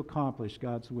going to accomplish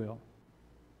God's will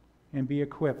and be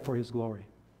equipped for His glory.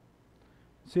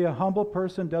 See, a humble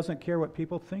person doesn't care what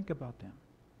people think about them.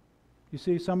 You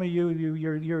see, some of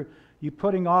you're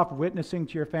putting off witnessing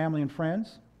to your family and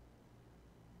friends.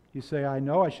 You say, I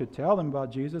know I should tell them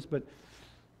about Jesus, but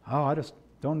I just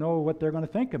don't know what they're going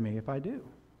to think of me if I do.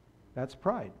 That's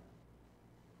pride.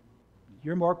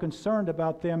 You're more concerned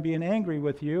about them being angry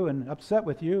with you and upset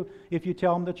with you if you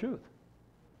tell them the truth.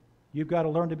 You've got to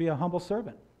learn to be a humble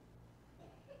servant.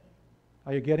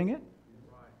 Are you getting it?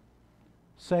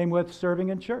 Same with serving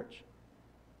in church.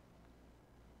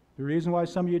 The reason why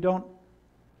some of you don't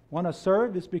want to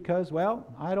serve is because, well,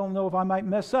 I don't know if I might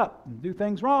mess up and do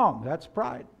things wrong. That's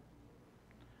pride.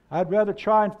 I'd rather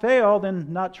try and fail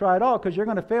than not try at all, because you're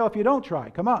going to fail if you don't try.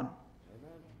 Come on.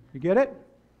 Amen. You get it?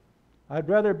 I'd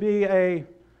rather be a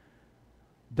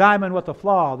diamond with a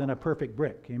flaw than a perfect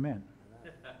brick. Amen.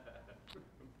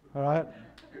 All right?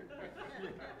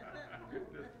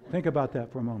 Think about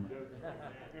that for a moment.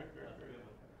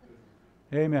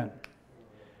 Amen.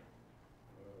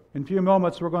 In a few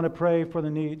moments, we're going to pray for the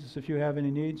needs. If you have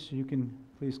any needs, you can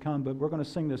please come. But we're going to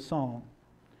sing this song.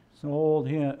 It's an old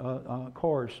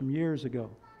chorus from years ago.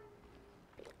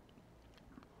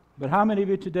 But how many of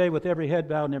you today, with every head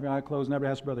bowed and every eye closed, never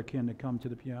asked Brother Ken to come to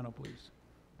the piano, please?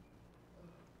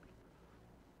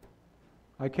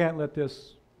 I can't let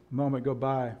this moment go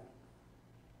by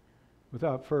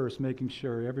without first making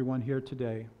sure everyone here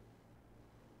today,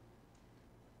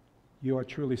 you are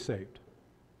truly saved.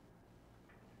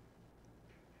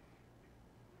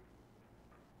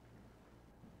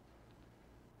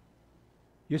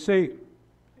 You see,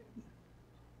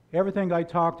 everything I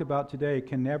talked about today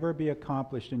can never be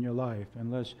accomplished in your life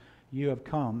unless you have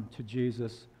come to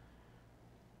Jesus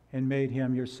and made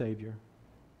Him your Savior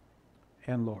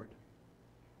and Lord.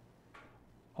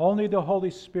 Only the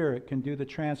Holy Spirit can do the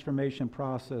transformation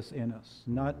process in us,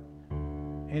 not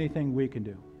anything we can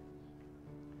do.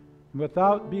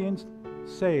 Without being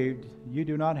saved, you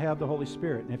do not have the Holy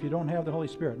Spirit. And if you don't have the Holy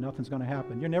Spirit, nothing's going to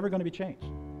happen. You're never going to be changed.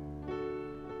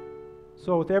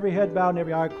 So with every head bowed and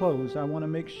every eye closed, I want to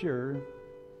make sure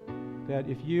that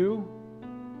if you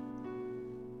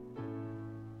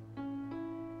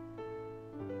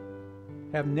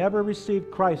have never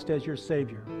received Christ as your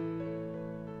Savior,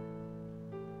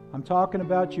 I'm talking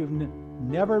about you've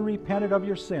never repented of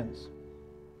your sins,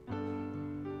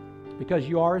 because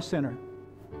you are a sinner.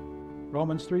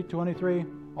 Romans 3:23,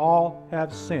 all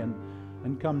have sinned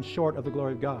and come short of the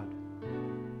glory of God.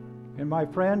 And my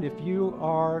friend, if you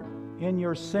are in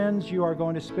your sins, you are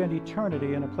going to spend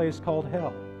eternity in a place called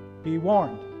hell. Be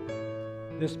warned.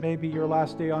 This may be your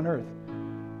last day on earth.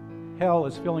 Hell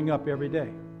is filling up every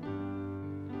day.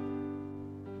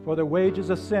 For the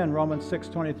wages of sin, Romans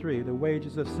 6:23, the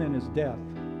wages of sin is death.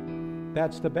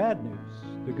 That's the bad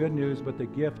news. The good news, but the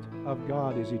gift of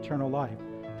God is eternal life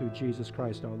through Jesus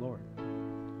Christ our Lord.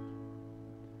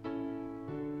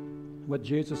 What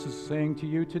Jesus is saying to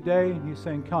you today, He's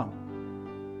saying, come.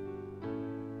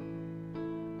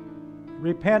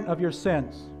 Repent of your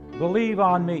sins. Believe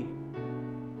on me,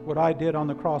 what I did on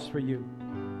the cross for you.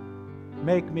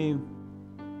 Make me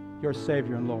your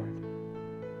Savior and Lord.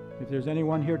 If there's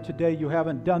anyone here today you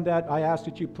haven't done that, I ask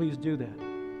that you please do that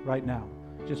right now,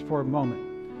 just for a moment.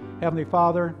 Heavenly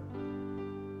Father,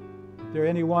 if there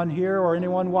anyone here or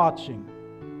anyone watching,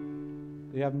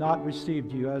 they have not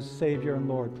received you as Savior and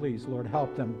Lord, please, Lord,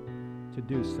 help them to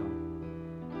do so,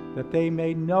 that they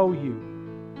may know you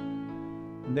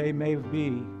and they may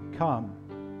become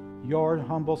your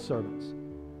humble servants,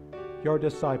 your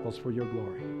disciples for your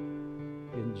glory.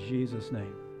 In Jesus'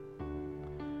 name.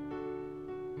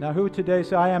 Now, who today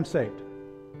say, I am saved?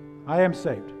 I am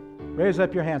saved. Raise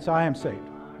up your hand. Say, I am saved.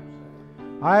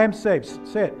 I am saved.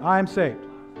 Say it. I am saved.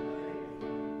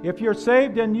 If you're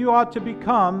saved, then you ought to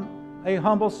become a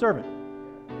humble servant.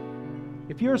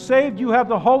 If you're saved, you have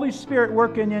the Holy Spirit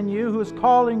working in you, who is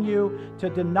calling you to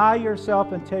deny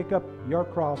yourself and take up your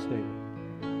cross daily.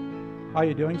 Are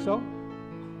you doing so?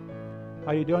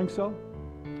 Are you doing so?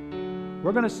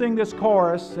 We're going to sing this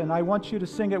chorus, and I want you to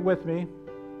sing it with me.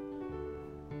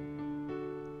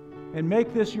 And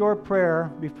make this your prayer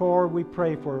before we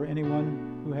pray for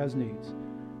anyone who has needs.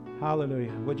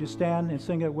 Hallelujah. Would you stand and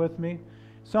sing it with me?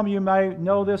 Some of you may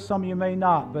know this, some of you may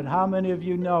not, but how many of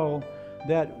you know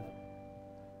that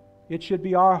it should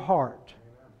be our heart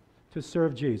to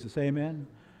serve Jesus? Amen?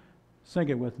 Sing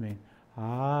it with me.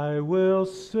 I will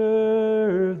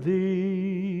serve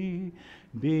thee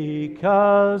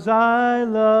because I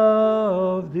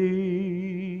love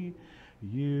thee.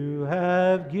 You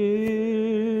have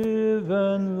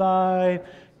given life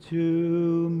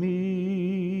to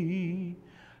me.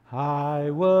 I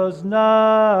was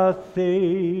nothing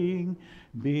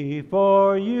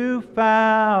before you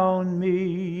found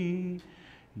me.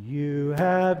 You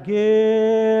have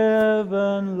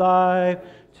given life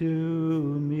to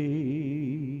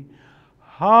me.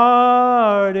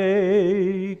 Heartaches,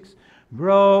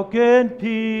 broken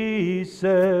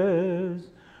pieces,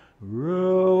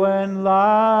 ruined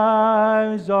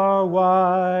lives are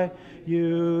why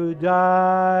you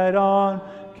died on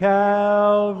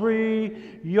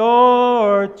Calvary.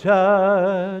 Your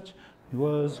touch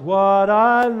was what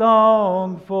I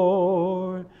longed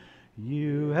for.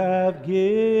 You have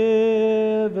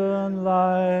given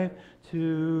life to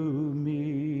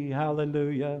me.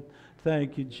 Hallelujah.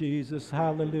 Thank you, Jesus.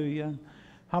 Hallelujah.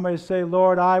 How many say,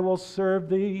 Lord, I will serve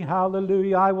thee.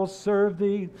 Hallelujah. I will serve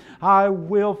thee. I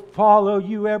will follow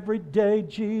you every day,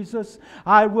 Jesus.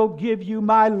 I will give you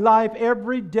my life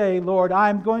every day, Lord.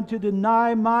 I'm going to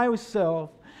deny myself.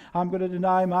 I'm going to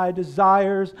deny my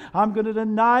desires. I'm going to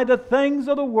deny the things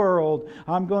of the world.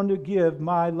 I'm going to give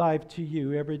my life to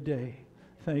you every day.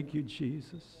 Thank you,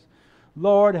 Jesus.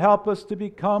 Lord, help us to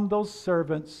become those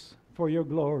servants for your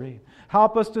glory.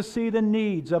 Help us to see the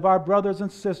needs of our brothers and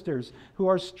sisters who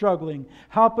are struggling.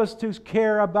 Help us to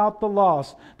care about the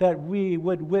lost, that we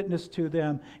would witness to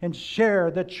them and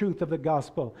share the truth of the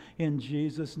gospel. In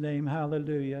Jesus' name,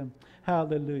 hallelujah.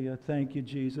 Hallelujah. Thank you,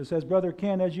 Jesus. As Brother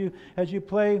Ken, as you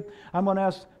play, I'm going to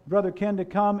ask Brother Ken to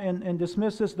come and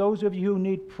dismiss us. Those of you who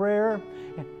need prayer,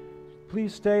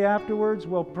 please stay afterwards.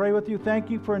 We'll pray with you. Thank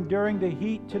you for enduring the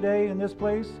heat today in this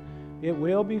place. It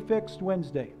will be fixed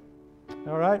Wednesday.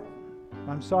 All right?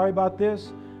 I'm sorry about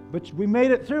this, but we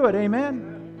made it through it.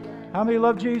 Amen? How many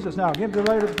love Jesus? Now, give the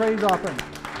Lord a praise offering.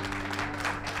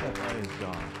 Praise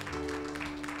God.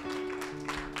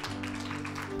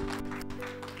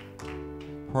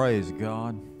 Praise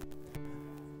God.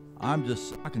 I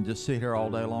can just sit here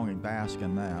all day long and bask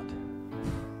in that.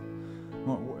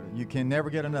 You can never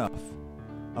get enough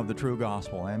of the true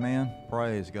gospel. Amen.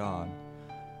 Praise God.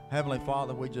 Heavenly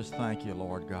Father, we just thank you,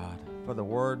 Lord God, for the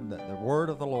word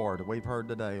of the Lord that we've heard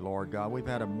today, Lord God. We've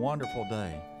had a wonderful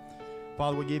day.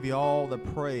 Father, we give you all the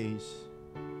praise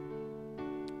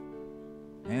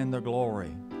and the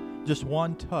glory. Just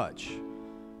one touch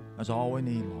is all we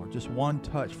need, Lord. Just one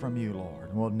touch from you, Lord,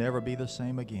 and we'll never be the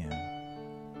same again.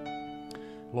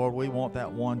 Lord, we want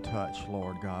that one touch,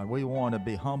 Lord God. We want to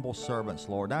be humble servants,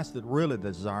 Lord. That's really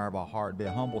the desire of our heart, be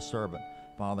a humble servant,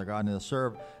 Father God, and to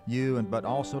serve you, but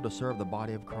also to serve the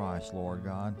body of Christ, Lord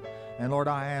God. And Lord,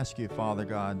 I ask you, Father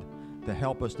God, to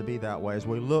help us to be that way as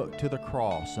we look to the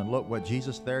cross and look what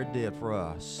Jesus there did for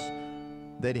us,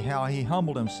 how he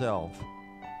humbled himself.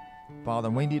 Father,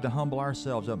 we need to humble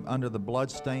ourselves up under the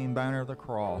blood-stained banner of the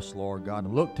cross, Lord God,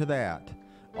 and look to that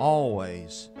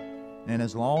always. And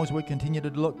as long as we continue to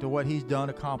look to what he's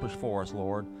done, accomplished for us,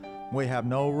 Lord, we have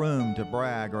no room to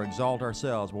brag or exalt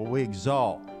ourselves. Well, we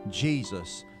exalt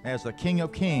Jesus as the King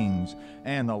of Kings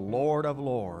and the Lord of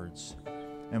Lords.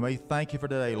 And we thank you for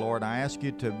today, Lord. I ask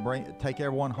you to take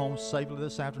everyone home safely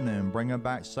this afternoon, bring them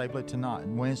back safely tonight,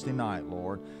 Wednesday night,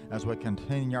 Lord, as we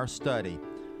continue our study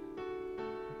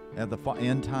at the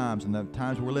end times and the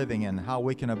times we're living in, how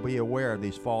we can be aware of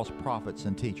these false prophets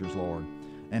and teachers, Lord,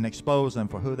 and expose them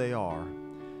for who they are.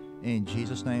 In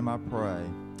Jesus' name I pray.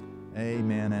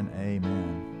 Amen and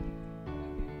amen.